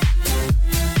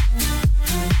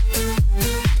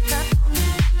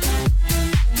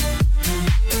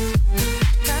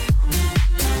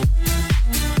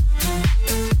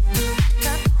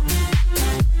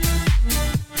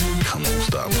 Come on,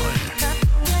 stop playing.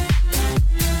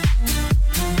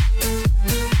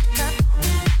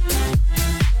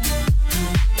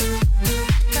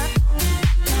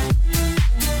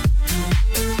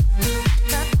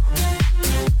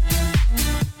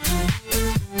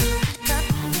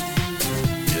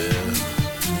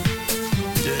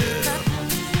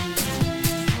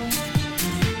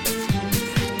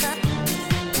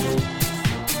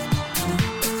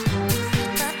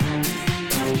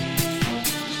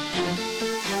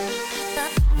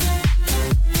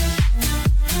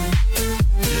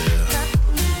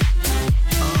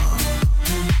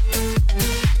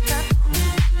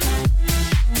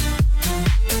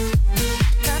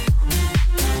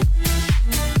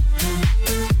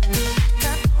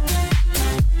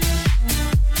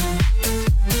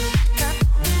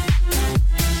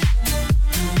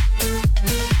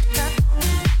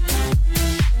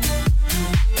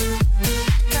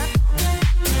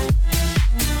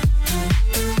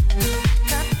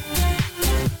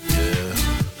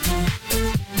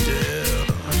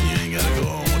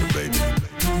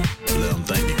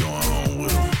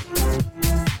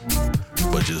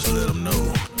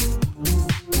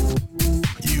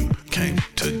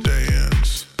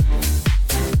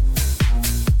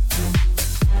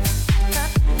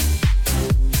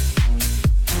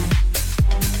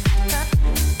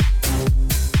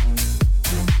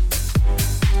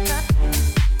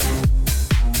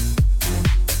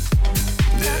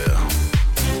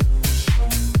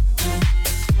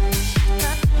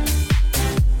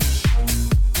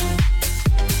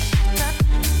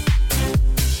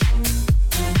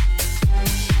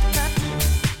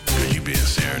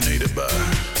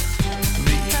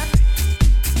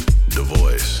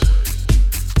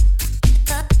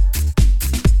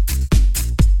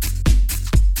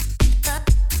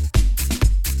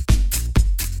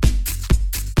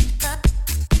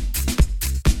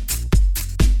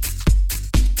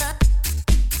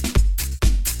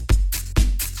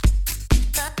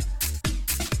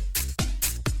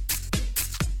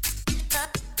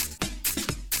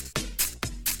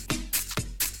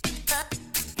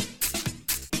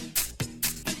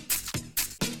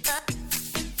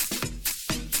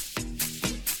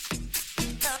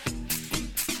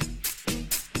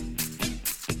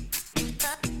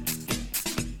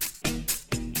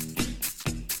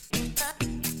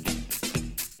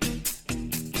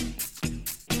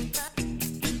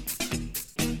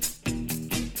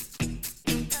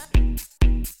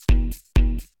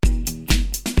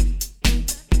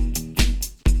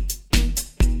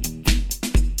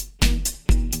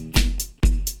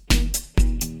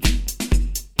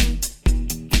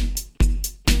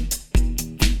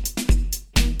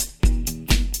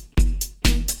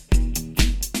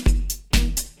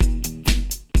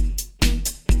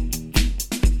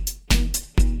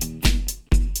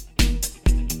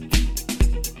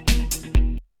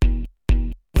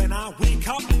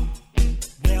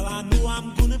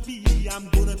 I'm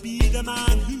gonna be the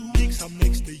man who wakes up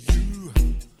next to you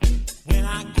when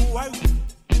I go out.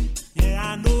 Yeah,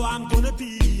 I know I'm gonna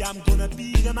be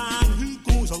the man who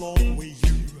goes along with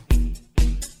you.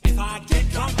 If I get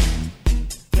drunk,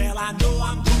 well, I know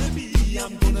I'm gonna be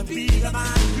the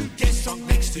man who gets drunk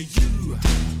next to you.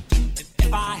 And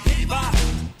if I heaver,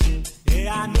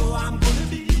 yeah, I know I'm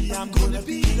gonna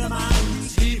be the man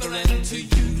who's heavering to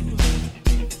you.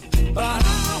 But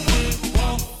I would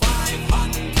walk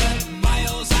 500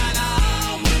 miles and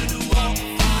I would walk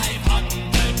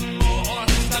 500 more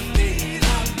to be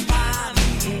the man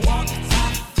who walked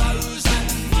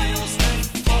 1,000 miles to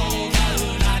fall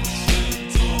down at your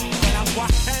door. When I'm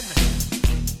walking,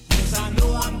 yes, I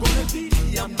know I'm gonna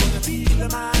be the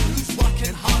man who's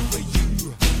working hard for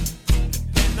you.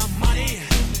 When the money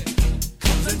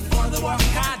comes in for the work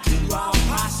I do, I'll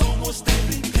pass almost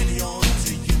every penny on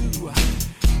to you.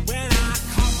 When I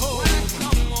come home,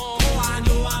 oh, I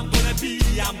know I'm gonna be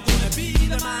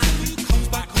the man who comes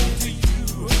back home to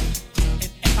you.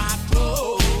 And if I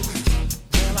broke,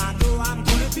 well, I know I'm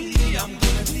gonna be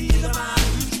the man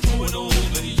who's going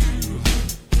over you.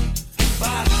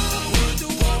 But I would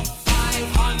walk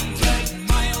 500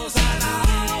 miles and I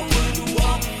would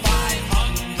walk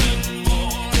 500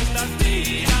 more to be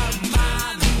a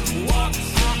man who walks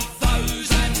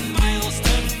 1,000 miles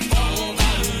to fall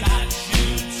down at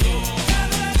your door.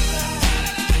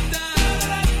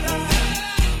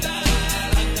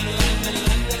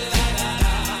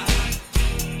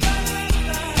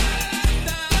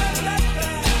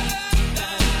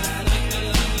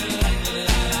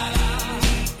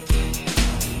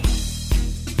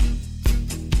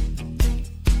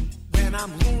 When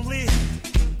I'm lonely,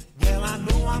 well, I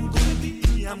know I'm gonna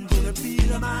be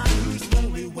the man who's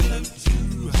lonely without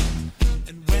you.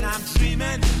 And when I'm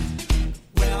dreaming,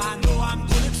 well, I know I'm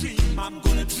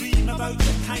gonna dream about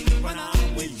the time when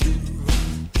I'm with you.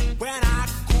 When I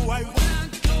go out, well,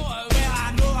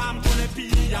 I know I'm gonna be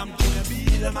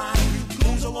the man who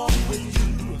goes along with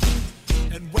you.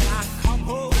 And when I come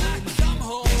home,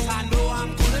 yes, I know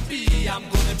I'm gonna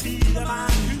be the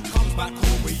man who comes back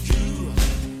home with you.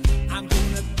 I'm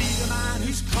gonna be the man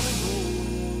who's coming home.